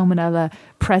salmonella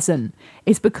present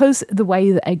is because the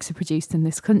way that eggs are produced in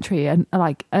this country, and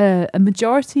like a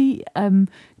majority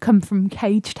come from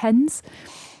caged hens,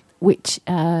 which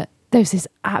there's this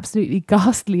absolutely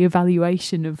ghastly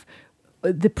evaluation of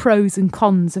the pros and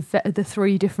cons of the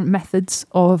three different methods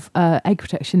of egg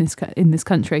protection in this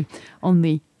country on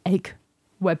the egg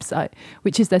website,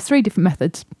 which is there's three different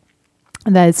methods.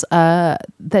 And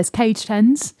there's caged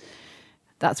hens.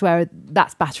 That's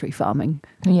battery farming.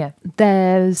 Yeah.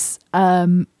 There's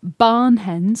barn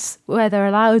hens where they're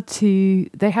allowed to,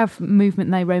 they have movement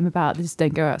and they roam about, they just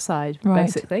don't go outside,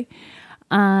 basically.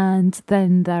 And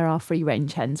then there are free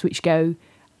range hens, which go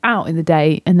out in the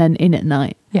day and then in at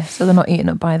night. Yeah, so they're not eaten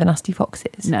up by the nasty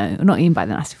foxes. No, not eaten by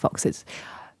the nasty foxes.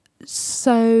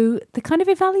 So the kind of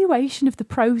evaluation of the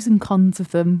pros and cons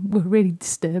of them were really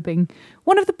disturbing.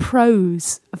 One of the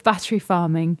pros of battery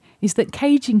farming is that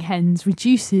caging hens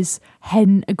reduces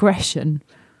hen aggression.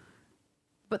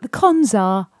 But the cons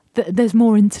are that there's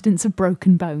more incidents of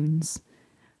broken bones.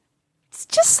 It's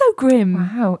just so grim.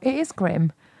 Wow, it is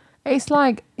grim. It's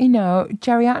like,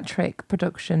 geriatric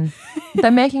production.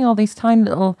 They're making all these tiny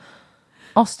little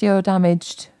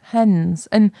osteo-damaged hens,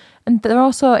 and they're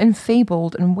also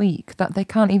enfeebled and weak that they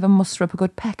can't even muster up a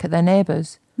good peck at their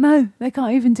neighbours. No, they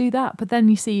can't even do that. But then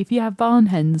you see, if you have barn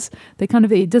hens,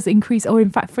 it does increase, or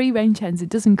in fact free range hens, it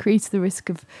does increase the risk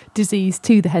of disease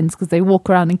to the hens because they walk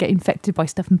around and get infected by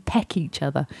stuff and peck each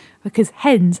other. Because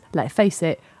hens, let's face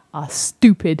it, are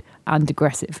stupid and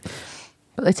aggressive.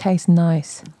 But they taste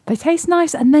nice. They taste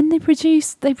nice, and then they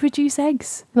produce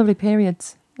eggs. Lovely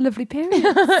periods. Lovely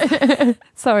period.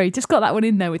 Sorry, just got that one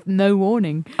in there with no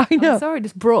warning. I know. I'm sorry,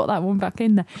 just brought that one back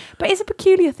in there. But it's a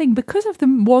peculiar thing because of the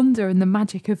wonder and the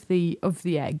magic of the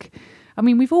egg. I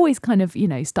mean, we've always kind of,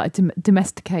 started to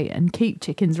domesticate and keep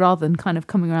chickens rather than kind of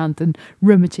coming around and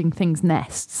rummaging things'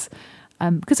 nests.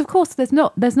 Because of course, there's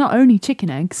not only chicken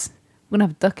eggs. We're gonna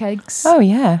have duck eggs. Oh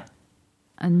yeah,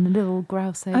 and little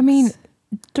grouse eggs. I mean,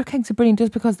 duck eggs are brilliant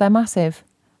just because they're massive.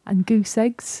 And goose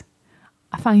eggs.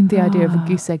 I find the idea of a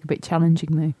goose egg a bit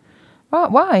challenging though.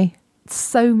 Why? It's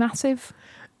so massive.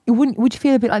 Would you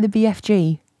feel a bit like the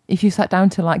BFG if you sat down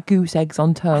to like goose eggs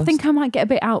on toast? I think I might get a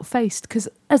bit outfaced because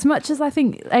as much as I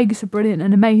think eggs are brilliant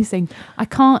and amazing, I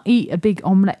can't eat a big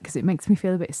omelette because it makes me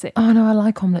feel a bit sick. Oh no, I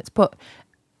like omelettes, but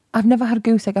I've never had a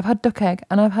goose egg. I've had duck egg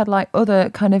and I've had like other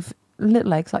kind of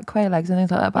little eggs like quail eggs and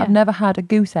things like that, but I've never had a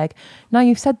goose egg. Now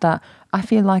you've said that, I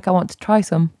feel like I want to try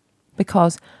some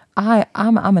because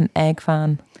I'm an egg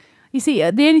fan. You see,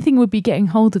 the only thing would be getting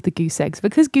hold of the goose eggs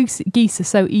because geese are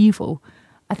so evil.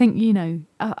 I think,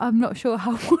 I'm not sure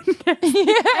how one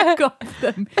gets got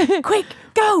them. Quick,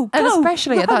 go! And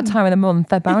especially run. At that time of the month,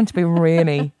 they're bound to be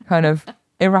really kind of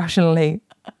irrationally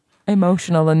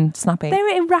emotional and snappy.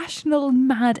 They're irrational and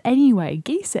mad anyway.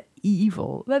 Geese are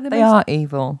evil. They are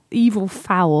evil. Evil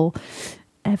fowl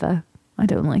ever. I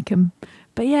don't like them.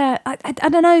 But yeah, I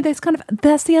don't know.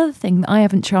 That's the other thing that I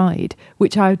haven't tried,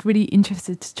 which I would really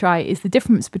interested to try, is the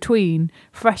difference between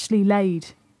freshly laid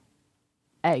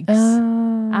eggs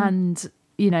and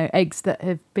eggs that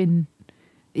have been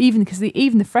even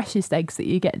the freshest eggs that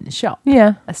you get in the shop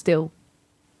are still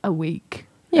a week,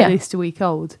 at least a week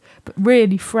old, but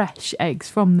really fresh eggs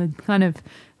from the kind of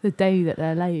the day that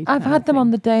they're laid. I've had them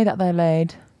on the day that they're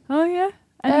laid. Oh yeah,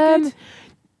 any good?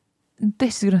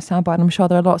 This is going to sound bad, I'm sure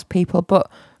there are lots of people, but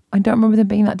I don't remember them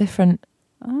being that different.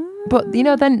 Oh. But,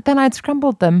 then I'd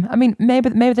scrambled them. I mean, maybe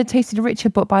they tasted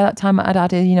richer, but by that time I'd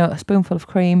added, a spoonful of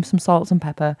cream, some salt, some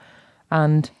pepper,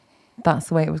 and that's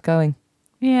the way it was going.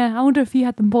 Yeah, I wonder if you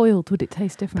had them boiled, would it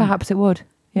taste different? Perhaps it would.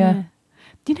 Yeah.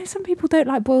 Do you know some people don't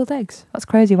like boiled eggs? That's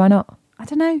crazy. Why not? I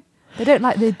don't know. They don't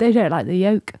like the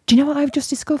yolk. Do you know what I've just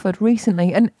discovered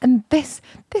recently? And this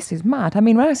is mad. I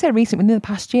mean, when I say recently, within the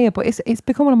past year, but it's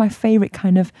become one of my favourite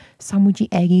kind of sandwichy,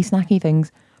 eggy, snacky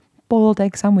things. Boiled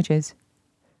egg sandwiches.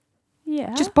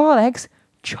 Yeah. Just boil eggs,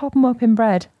 chop them up in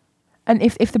bread. And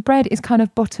if the bread is kind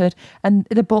of buttered and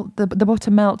the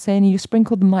butter melts in, you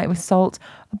sprinkle them light with salt,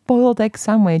 a boiled egg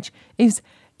sandwich it's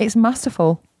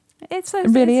masterful. It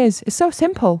really is. It's so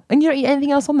simple. And you don't eat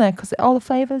anything else on there because all the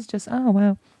flavours just, oh,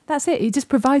 wow. That's it. It just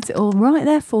provides it all right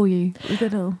there for you. With a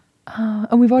little.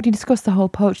 And we've already discussed the whole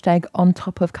poached egg on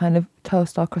top of kind of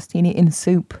toast or crostini in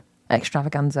soup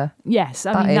extravaganza. Yes,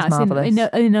 I mean, that's marvellous.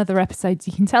 In other episodes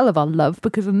you can tell of our love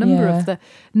because a number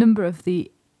of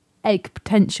the egg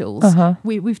potentials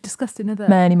we've discussed in other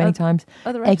many times.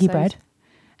 Other episodes.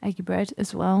 Eggy bread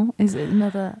as well is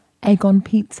another. Egg on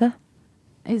pizza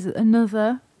is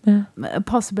another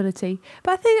possibility.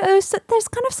 But I think there's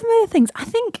kind of some other things. I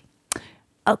think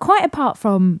quite apart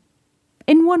from,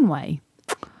 in one way,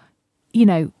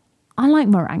 I like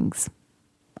meringues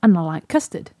and I like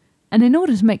custard. And in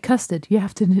order to make custard, you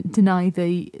have to deny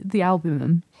the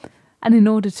albumin. And in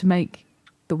order to make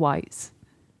the whites,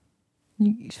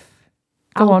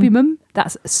 albumin,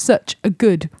 that's such a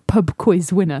good pub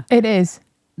quiz winner. It is.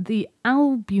 The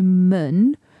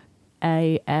albumin,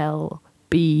 ALBUMEN,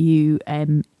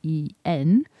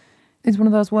 is one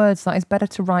of those words that is better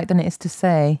to write than it is to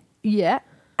say. Yeah.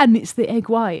 And it's the egg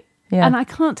white. Yeah. And I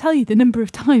can't tell you the number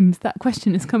of times that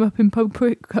question has come up in pub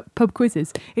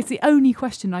quizzes. It's the only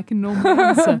question I can normally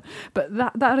answer. But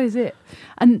that is it.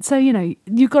 And so,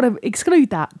 you've got to exclude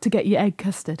that to get your egg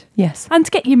custard. Yes. And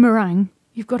to get your meringue,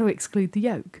 you've got to exclude the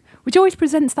yolk, which always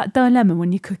presents that dilemma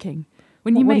when you're cooking.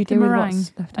 When you make the meringue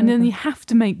and then you have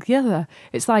to make the other.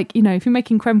 It's like, if you're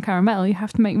making creme caramel, you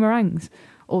have to make meringues.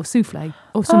 Or souffle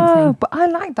or something. Oh, but I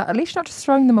like that. At least you're not just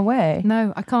throwing them away.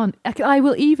 No, I can't. I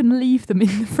will even leave them in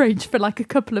the fridge for like a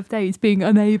couple of days, being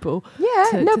unable.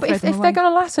 Yeah, but if they're going to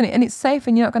last on it and it's safe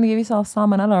and you're not going to give yourself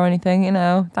salmonella or anything,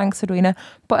 thanks, Edwina.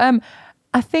 But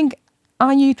I think,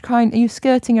 are you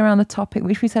skirting around the topic,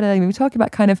 which we said earlier? We were talking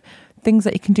about kind of things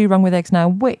that you can do wrong with eggs now,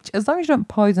 which, as long as you don't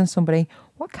poison somebody,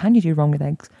 what can you do wrong with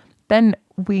eggs? Then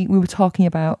we were talking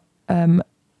about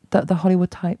the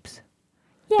Hollywood types.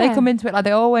 Yeah. They come into it like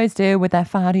they always do with their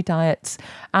faddy diets.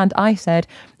 And I said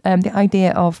the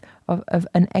idea of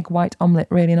an egg white omelette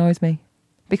really annoys me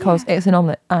because it's an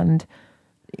omelette and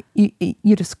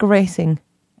you're disgracing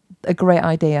a great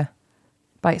idea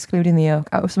by excluding the yolk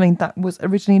out of something that was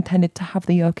originally intended to have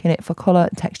the yolk in it for colour,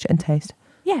 texture and taste.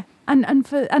 Yeah, and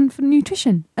for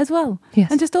nutrition as well. Yes.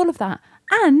 And just all of that.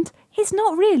 And it's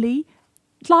not really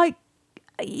like,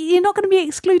 you're not going to be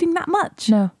excluding that much.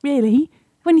 No. Really.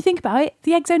 When you think about it,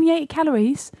 the egg's only 80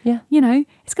 calories. Yeah.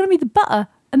 It's going to be the butter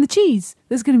and the cheese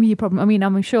that's going to be your problem. I mean,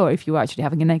 I'm sure if you were actually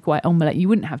having an egg white omelette, you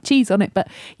wouldn't have cheese on it. But,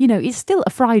 it's still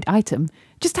a fried item.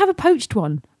 Just have a poached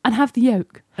one and have the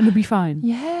yolk and it'll be fine.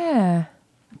 Yeah.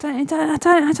 I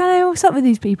don't know what's up with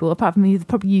these people, apart from they've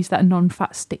probably used that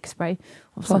non-fat stick spray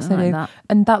or something like that.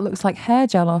 And that looks like hair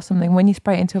gel or something when you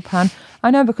spray it into a pan.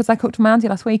 I know because I cooked for my auntie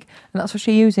last week and that's what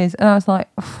she uses. And I was like,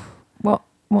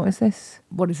 what is this?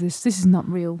 What is this? This is not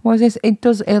real. What is this? It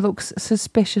looks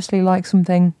suspiciously like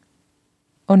something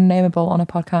unnameable on a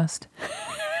podcast.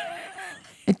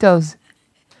 It does.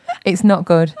 It's not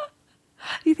good.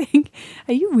 You think,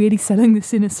 are you really selling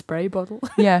this in a spray bottle?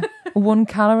 Yeah. 1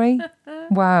 calorie?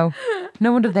 Wow.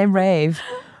 No wonder they rave.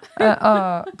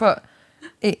 But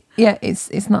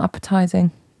it's not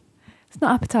appetizing. It's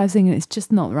not appetizing and it's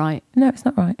just not right. No, it's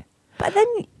not right. But then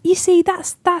you see,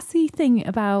 that's the thing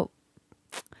about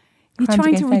you're Crimes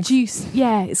trying to against reduce.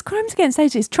 Yeah, it's crimes against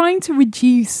age. It's trying to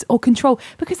reduce or control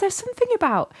because there's something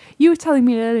about you were telling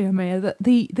me earlier, Mia, that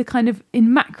the kind of in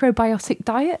macrobiotic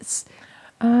diets.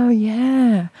 Oh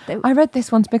yeah, I read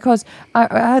this once because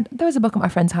there was a book at my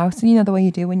friend's house, and you know the way you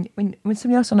do when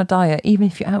somebody else on a diet, even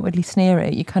if you outwardly sneer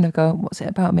it, you kind of go, "What's it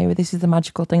about me? This is the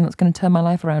magical thing that's going to turn my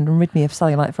life around and rid me of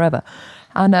cellulite forever."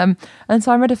 And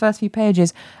so I read the first few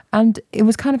pages, and it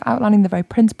was kind of outlining the very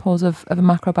principles of a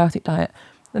macrobiotic diet.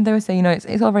 And they were saying,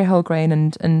 it's all very whole grain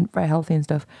and very healthy and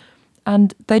stuff,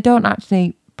 and they don't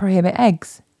actually prohibit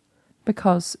eggs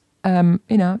because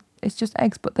it's just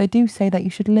eggs, but they do say that you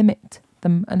should limit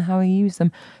them and how you use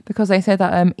them because they say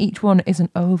that each one is an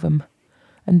ovum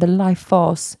and the life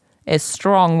force is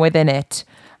strong within it,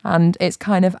 and it's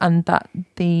kind of, and that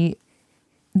they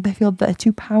feel that they're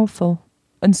too powerful,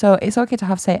 and so it's okay to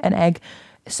have, say, an egg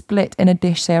split in a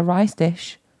dish, say a rice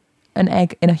dish, an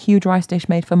egg in a huge rice dish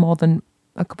made for more than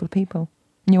a couple of people,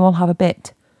 and you all have a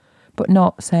bit, but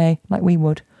not, say, like we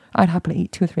would. I'd happily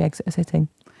eat 2 or 3 eggs at a sitting.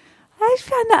 I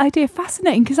found that idea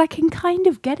fascinating because I can kind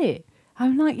of get it.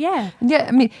 I'm like, yeah. Yeah,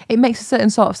 I mean, it makes a certain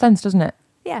sort of sense, doesn't it?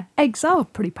 Yeah, eggs are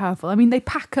pretty powerful. I mean, they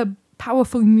pack a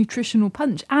powerful nutritional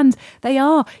punch, and they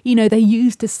are, they're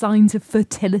used as signs of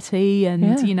fertility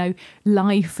and,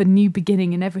 life and new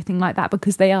beginning and everything like that,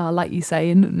 because they are, like you say,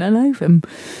 an ovum.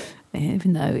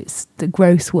 Even though it's the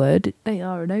gross word, they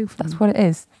are an ovum. That's what it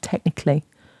is, technically.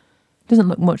 Doesn't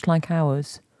look much like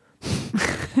ours.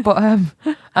 But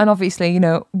and obviously,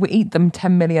 we eat them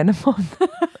 10 million a month.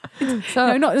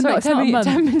 So no, not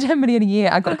 10 million a year.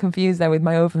 I got confused there with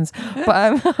my ovens.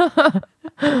 But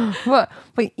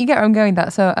but you get where I'm going.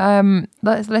 That so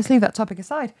let's leave that topic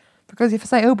aside, because if I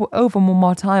say ovum one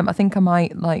more time, I think I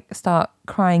might start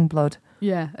crying blood.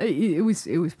 Yeah, it was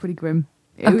pretty grim.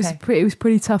 It was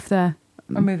pretty tough there.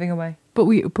 I'm moving away, but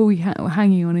we're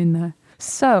hanging on in there.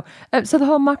 So the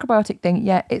whole macrobiotic thing,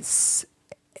 yeah, it's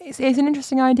an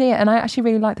interesting idea, and I actually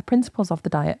really like the principles of the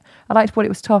diet. I liked what it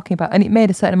was talking about, and it made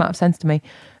a certain amount of sense to me.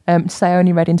 To say I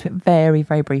only read into it very,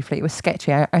 very briefly. It was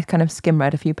sketchy. I kind of skim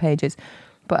read a few pages,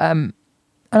 but and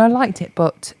I liked it,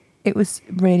 but it was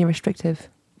really restrictive.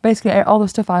 Basically, all the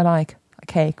stuff I like, a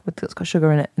cake that's got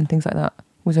sugar in it and things like that,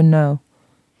 was a no.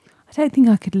 I don't think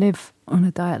I could live on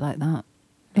a diet like that.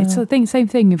 It's the same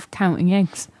thing of counting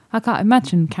eggs. I can't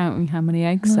imagine counting how many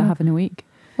eggs I have in a week.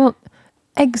 Well,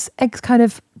 eggs kind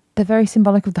of, they're very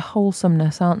symbolic of the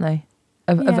wholesomeness, aren't they?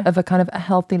 Of a kind of a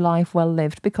healthy life well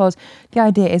lived, because the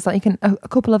idea is that you can a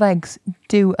couple of eggs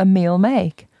do a meal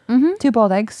make. 2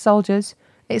 boiled eggs, soldiers,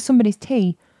 it's somebody's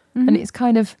tea, and it's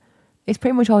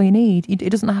pretty much all you need. It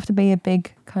doesn't have to be a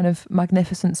big kind of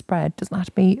magnificent spread. It doesn't have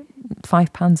to be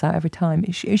 5 pans out every time.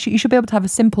 You should be able to have a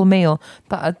simple meal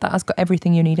that has got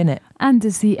everything you need in it. And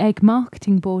as the Egg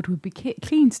Marketing Board would be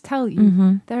keen to tell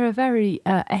you, they're a very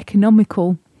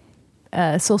economical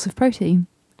source of protein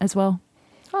as well.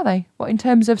 Are they? What, in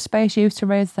terms of space used to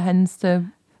raise the hens to...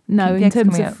 No, in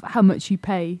terms of how much you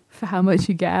pay for how much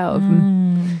you get out of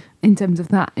them. In terms of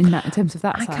that size.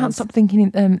 I can't stop thinking,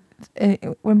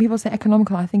 when people say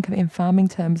economical, I think of it in farming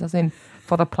terms, as in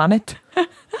for the planet.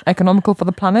 Economical for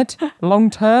the planet. Long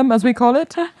term, as we call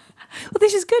it. Well,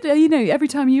 this is good. Every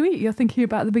time you eat, you're thinking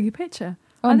about the bigger picture.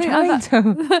 I'm trying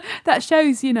to. That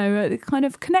shows, a kind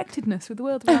of connectedness with the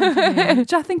world around you,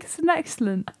 which I think is an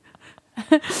excellent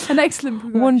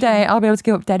progression. One day I'll be able to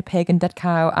give up dead pig and dead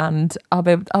cow, and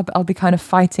I'll be kind of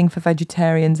fighting for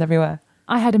vegetarians everywhere.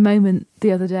 I had a moment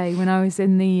the other day when I was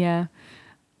in the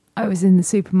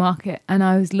supermarket, and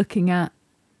I was looking at,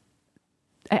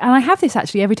 and I have this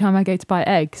actually every time I go to buy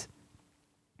eggs,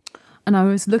 and I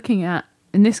was looking at,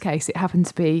 in this case it happened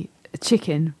to be a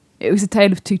chicken. It was a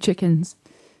tale of 2 chickens.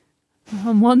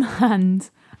 On one hand,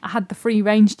 I had the free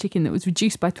range chicken that was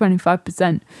reduced by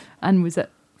 25% and was at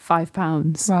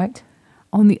 £5. Right.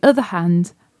 On the other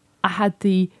hand, I had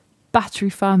the battery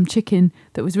farm chicken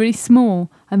that was really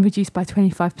small and reduced by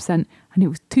 25%, and it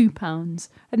was £2.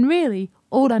 And really,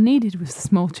 all I needed was the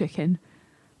small chicken.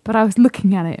 But I was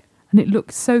looking at it, and it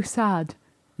looked so sad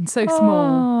and so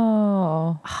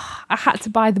small. I had to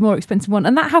buy the more expensive one.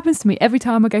 And that happens to me every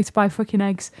time I go to buy freaking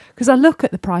eggs, because I look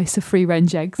at the price of free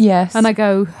range eggs. Yes. And I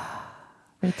go,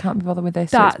 really can't be bothered with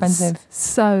this. That's so expensive.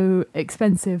 So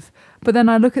expensive. But then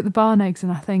I look at the barn eggs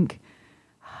and I think,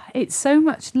 it's so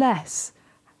much less.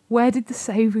 Where did the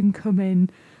saving come in?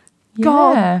 Yeah.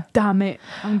 God damn it.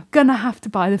 I'm going to have to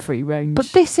buy the free range. But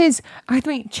this is, I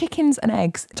mean, chickens and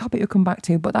eggs, a topic we'll come back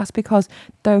to, but that's because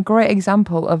they're a great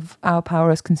example of our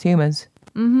power as consumers.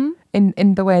 In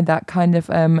the way that kind of,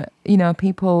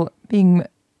 people being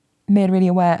made really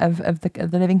aware of the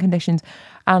living conditions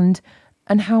and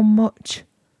how much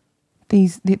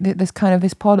this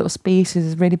poor little species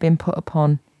has really been put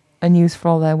upon and used for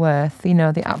all their worth.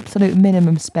 The absolute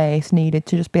minimum space needed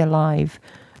to just be alive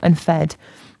and fed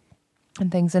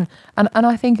and things. And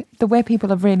I think the way people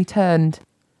have really turned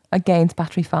against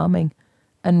battery farming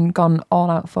and gone all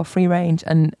out for free range,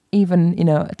 and even,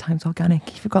 at times organic,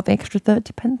 if you've got the extra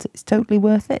 30 pence, it's totally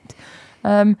worth it.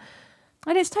 And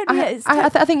it's totally... I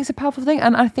think it's a powerful thing,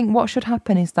 and I think what should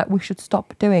happen is that we should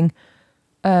stop doing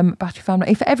battery farming.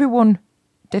 If everyone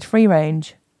did free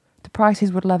range, the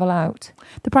prices would level out.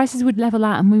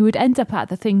 And we would end up at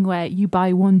the thing where you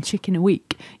buy 1 chicken a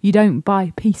week. You don't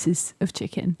buy pieces of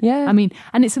chicken. Yeah. I mean,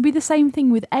 and it would be the same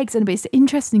thing with eggs. But it's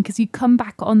interesting because you come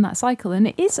back on that cycle,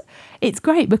 and it's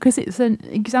great because it's an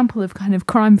example of kind of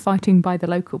crime fighting by the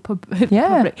local public.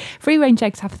 Free range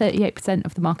eggs have 38%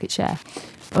 of the market share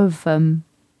of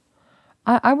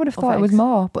I would have thought it was eggs.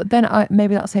 more, but then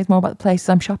maybe that says more about the places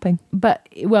I'm shopping. But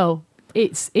well,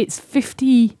 it's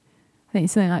 50. I think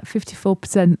it's something like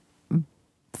 54%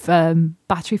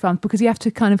 battery farms, because you have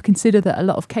to kind of consider that a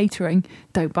lot of catering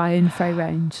don't buy in free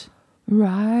range.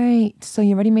 Right. So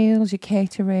your ready meals, your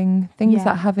catering, things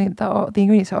that the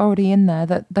ingredients are already in there,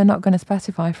 that they're not going to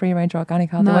specify free range or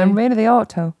organic, are they? When really they ought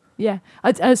to. Yeah,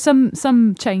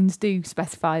 some chains do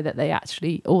specify that they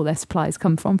actually, all their supplies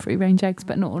come from free range eggs,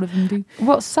 but not all of them do.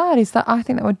 What's sad is that I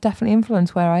think that would definitely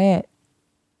influence where I eat.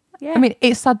 Yeah. I mean,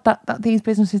 it's sad that these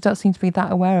businesses don't seem to be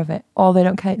that aware of it, or they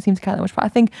don't seem to care that much. But I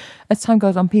think as time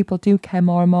goes on, people do care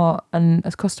more and more, and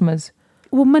as customers.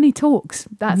 Well, money talks.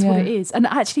 That's what it is. And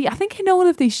actually, I think in all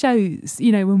of these shows,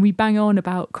 you know, when we bang on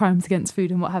about crimes against food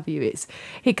and what have you,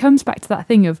 it comes back to that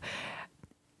thing of,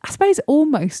 I suppose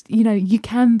almost, you know, you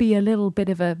can be a little bit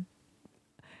of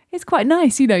it's quite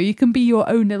nice, you know, you can be your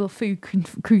own little food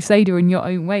crusader in your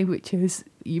own way, which is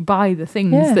you buy the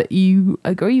things that you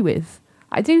agree with.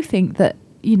 I do think that,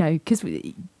 you know, because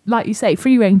like you say,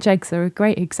 free range eggs are a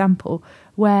great example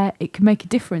where it can make a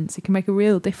difference. It can make a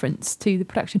real difference to the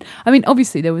production. I mean,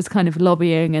 obviously there was kind of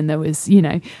lobbying and there was, you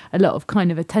know, a lot of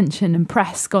kind of attention and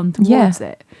press gone towards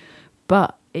it.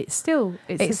 But it's still...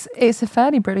 It's a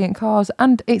fairly brilliant cause,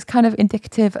 and it's kind of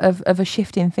indicative of a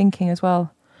shift in thinking as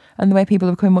well. And the way people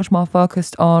are becoming much more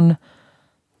focused on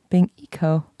being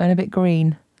eco and a bit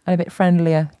green and a bit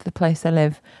friendlier to the place they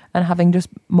live, and having just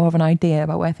more of an idea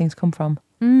about where things come from.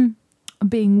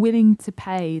 Being willing to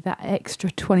pay that extra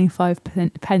 25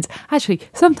 pence. Actually,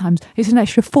 sometimes it's an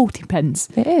extra 40 pence.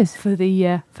 It is for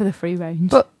the free range.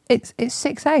 But it's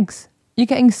 6 eggs. You're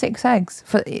getting 6 eggs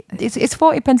for it's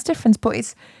 40 pence difference, but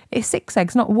it's 6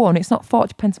 eggs, not 1. It's not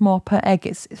 40 pence more per egg.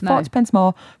 It's 40 pence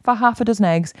more for half a dozen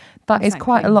eggs. That is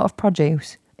quite a lot of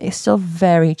produce. It's still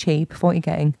very cheap for what you're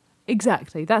getting.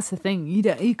 Exactly, that's the thing.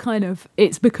 You kind of,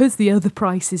 it's because the other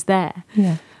price is there.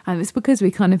 Yeah. And it's because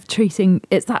we kind of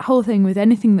it's that whole thing with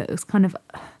anything that was kind of,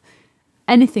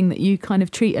 anything that you kind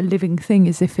of treat a living thing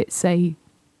as if it's it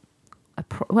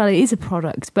is a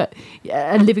product, but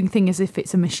a living thing as if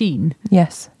it's a machine.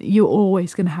 Yes. You're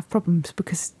always going to have problems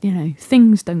because, you know,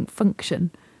 things don't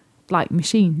function like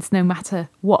machines, no matter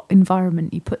what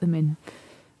environment you put them in.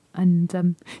 And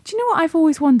do you know what I've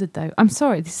always wondered, though? I'm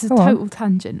sorry, this is a total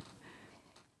tangent.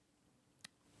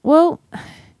 Well,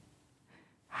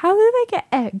 how do they get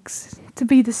eggs to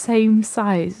be the same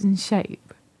size and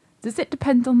shape? Does it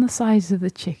depend on the size of the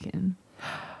chicken?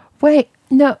 Wait,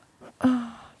 no.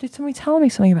 Did somebody tell me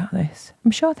something about this?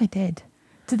 I'm sure they did.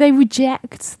 Do they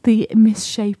reject the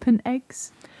misshapen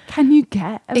eggs? Can you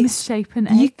get a misshapen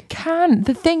egg? You can.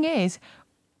 The thing is,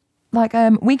 like,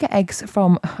 we get eggs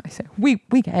from, we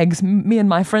get eggs, me and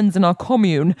my friends in our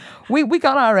commune, we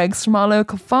got our eggs from our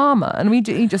local farmer, and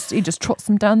he just trots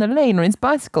them down the lane on his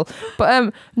bicycle.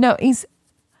 But no, he's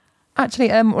actually,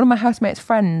 one of my housemates'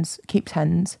 friends keeps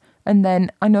hens, and then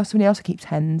I know somebody else who keeps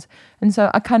hens, and so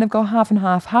I kind of go half and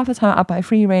half. Half the time I buy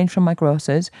free range from my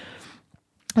grocers,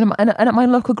 and at my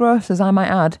local grocers, I might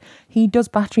add, he does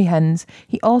battery hens.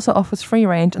 He also offers free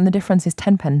range, and the difference is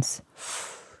 10 pence.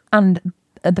 And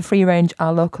the free range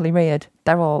are locally reared.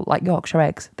 They're all like Yorkshire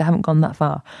eggs. They haven't gone that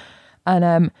far.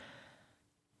 And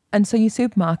so your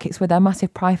supermarkets with their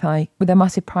massive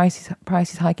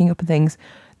prices hiking up and things,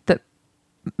 that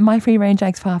my free range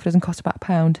eggs for half doesn't cost about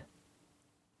 £1.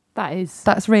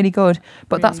 That's really good.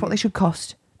 But really that's what they should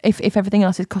cost. If everything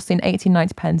else is costing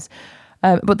 18-90 pence.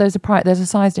 But there's a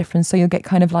size difference, so you'll get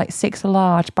kind of like 6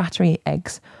 large battery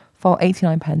eggs for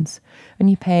 89 pence, and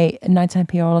you pay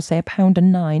 99p or I'll say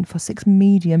 £1.09 for 6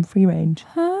 medium free range.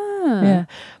 Yeah,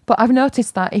 but I've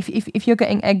noticed that if you're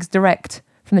getting eggs direct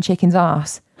from the chicken's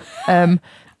arse,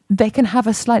 they can have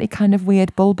a slightly kind of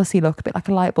weird bulbousy look, a bit like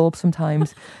a light bulb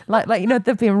sometimes. like you know,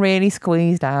 they've been really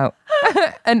squeezed out,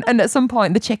 and at some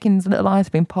point the chicken's little eyes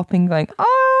have been popping, going,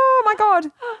 "Oh my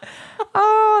god,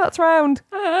 oh that's round,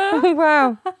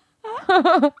 wow."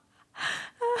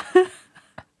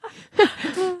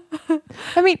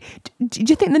 I mean, do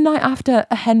you think the night after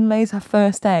a hen lays her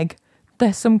first egg,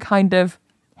 there's some kind of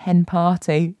hen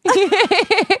party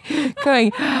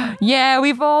going, yeah,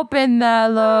 we've all been there,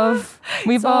 love.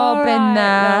 We've all been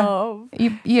there. Love.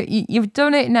 You've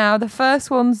done it now. The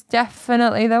first one's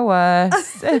definitely the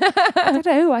worst. I don't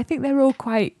know. I think they're all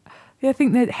quite... I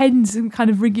think that hens kind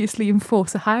of rigorously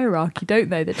enforce a hierarchy, don't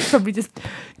they? They probably just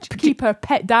keep her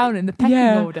pet down in the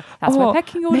pecking order. That's where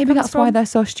pecking order maybe comes that's from. why they're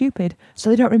so stupid. So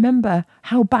they don't remember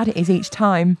how bad it is each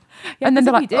time. Yeah, and then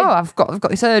they're like, I've got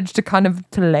this urge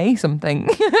to lay something.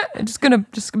 I'm just gonna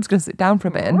sit down for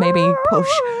a bit and maybe push.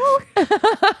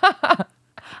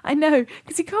 I know,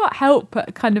 because you can't help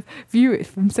but kind of view it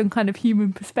from some kind of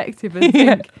human perspective and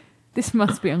think, this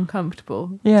must be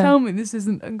uncomfortable. Yeah. Tell me this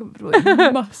isn't uncomfortable.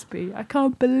 It must be. I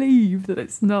can't believe that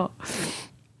it's not.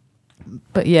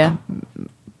 But yeah,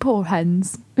 poor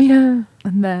hens. Yeah.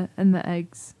 And their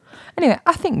eggs. Anyway,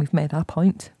 I think we've made our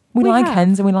point. We We like have.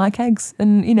 hens and we like eggs.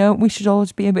 And, we should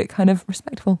always be a bit kind of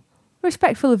respectful.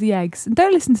 Respectful of the eggs. And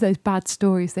don't listen to those bad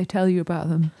stories they tell you about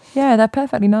them. Yeah, they're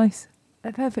perfectly nice.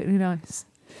 They're perfectly nice.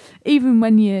 Even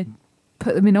when you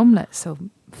put them in omelettes or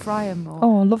fry them. Or...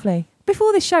 Oh, lovely.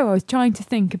 Before this show, I was trying to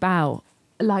think about,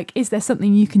 like, is there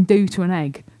something you can do to an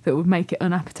egg that would make it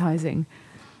unappetising?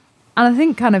 And I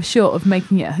think kind of short of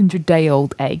making it a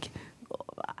 100-day-old egg,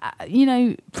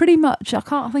 pretty much, I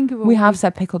can't think of a We way. have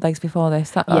said pickled eggs before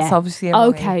this. That's Yeah. obviously a worry.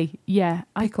 Okay, yeah.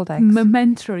 Pickled I eggs.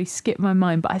 momentarily skipped my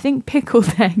mind, but I think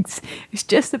pickled eggs is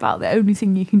just about the only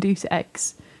thing you can do to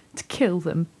eggs to kill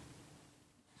them.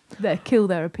 Kill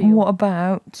their appeal. What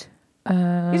about...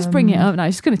 You just bring it up now.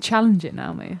 You're just going to challenge it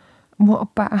now, mate. What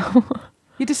about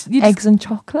You just eggs and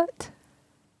chocolate?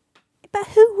 But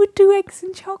who would do eggs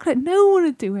and chocolate? No one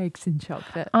would do eggs and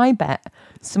chocolate. I bet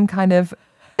some kind of...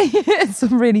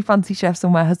 some really fancy chef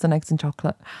somewhere has done eggs and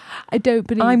chocolate. I don't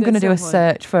believe I'm going to do a someone-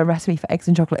 search for a recipe for eggs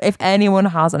and chocolate. If anyone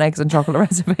has an eggs and chocolate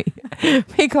recipe,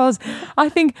 because I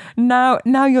think now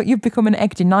you've become an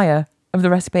egg denier of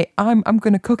the recipe. I'm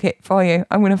going to cook it for you.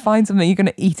 I'm going to find something. You're going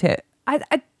to eat it.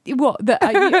 You're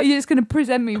just going to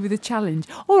present me with a challenge.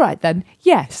 All right then.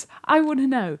 Yes, I want to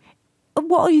know.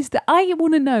 What is that? I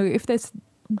want to know if there's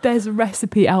a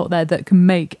recipe out there that can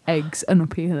make eggs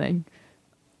unappealing.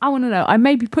 I want to know. I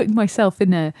may be putting myself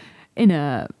in a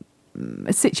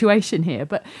situation here,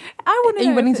 but I want to. Are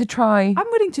you willing to try?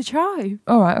 I'm willing to try.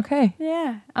 All right. Okay.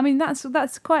 Yeah, I mean that's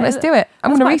quite. Let's do it.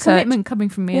 I'm That's going to quite a research. commitment coming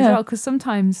from me as well, because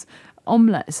sometimes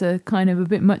omelettes are kind of a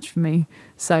bit much for me.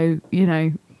 So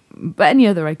but any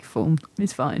other egg form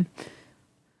is fine.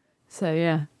 So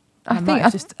yeah, I think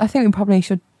we probably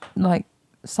should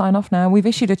sign off now. We've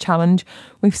issued a challenge.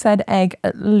 We've said egg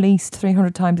at least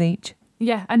 300 times each.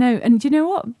 Yeah, I know. And you know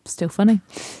what? Still funny.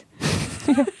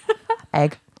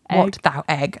 Egg. What thou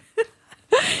egg?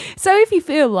 So if you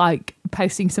feel like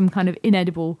posting some kind of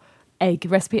inedible egg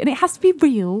recipe, and it has to be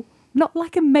real, not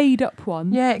like a made up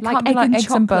one. Yeah, it can't be like eggs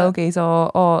and bogies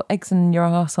or eggs in your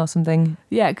arse or something.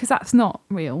 Yeah, because that's not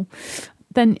real.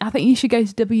 Then I think you should go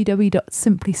to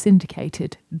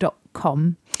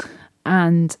www.simplysyndicated.com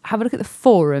and have a look at the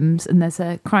forums, and there's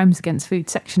a Crimes Against Food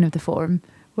section of the forum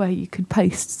where you could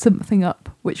post something up,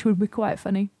 which would be quite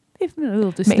funny, even a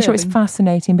little disturbing. Make sure it's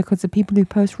fascinating, because the people who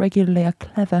post regularly are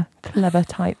clever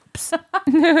types.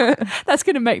 That's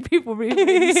going to make people really,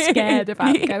 really scared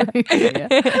about going here.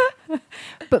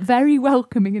 But very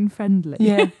welcoming and friendly.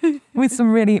 Yeah, with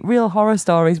some really real horror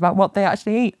stories about what they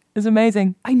actually eat. It's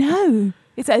amazing. I know.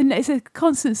 It's a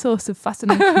constant source of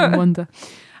fascination and wonder.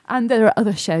 And there are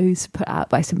other shows put out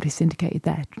by Simply Syndicated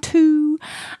there too.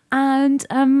 And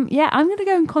I'm going to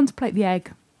go and contemplate the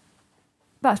egg.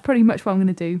 That's pretty much what I'm going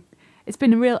to do. It's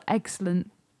been a real excellent.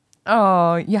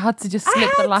 Oh, you had to just slip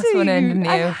the last one in, didn't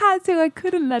you? I had to. I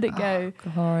couldn't let it go.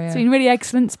 Oh, Gloria. It's been really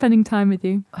excellent spending time with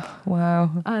you.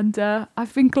 Wow. And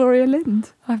I've been Gloria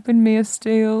Lindh. I've been Mia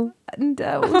Steele. And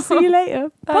we'll see you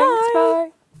later. Thanks, bye.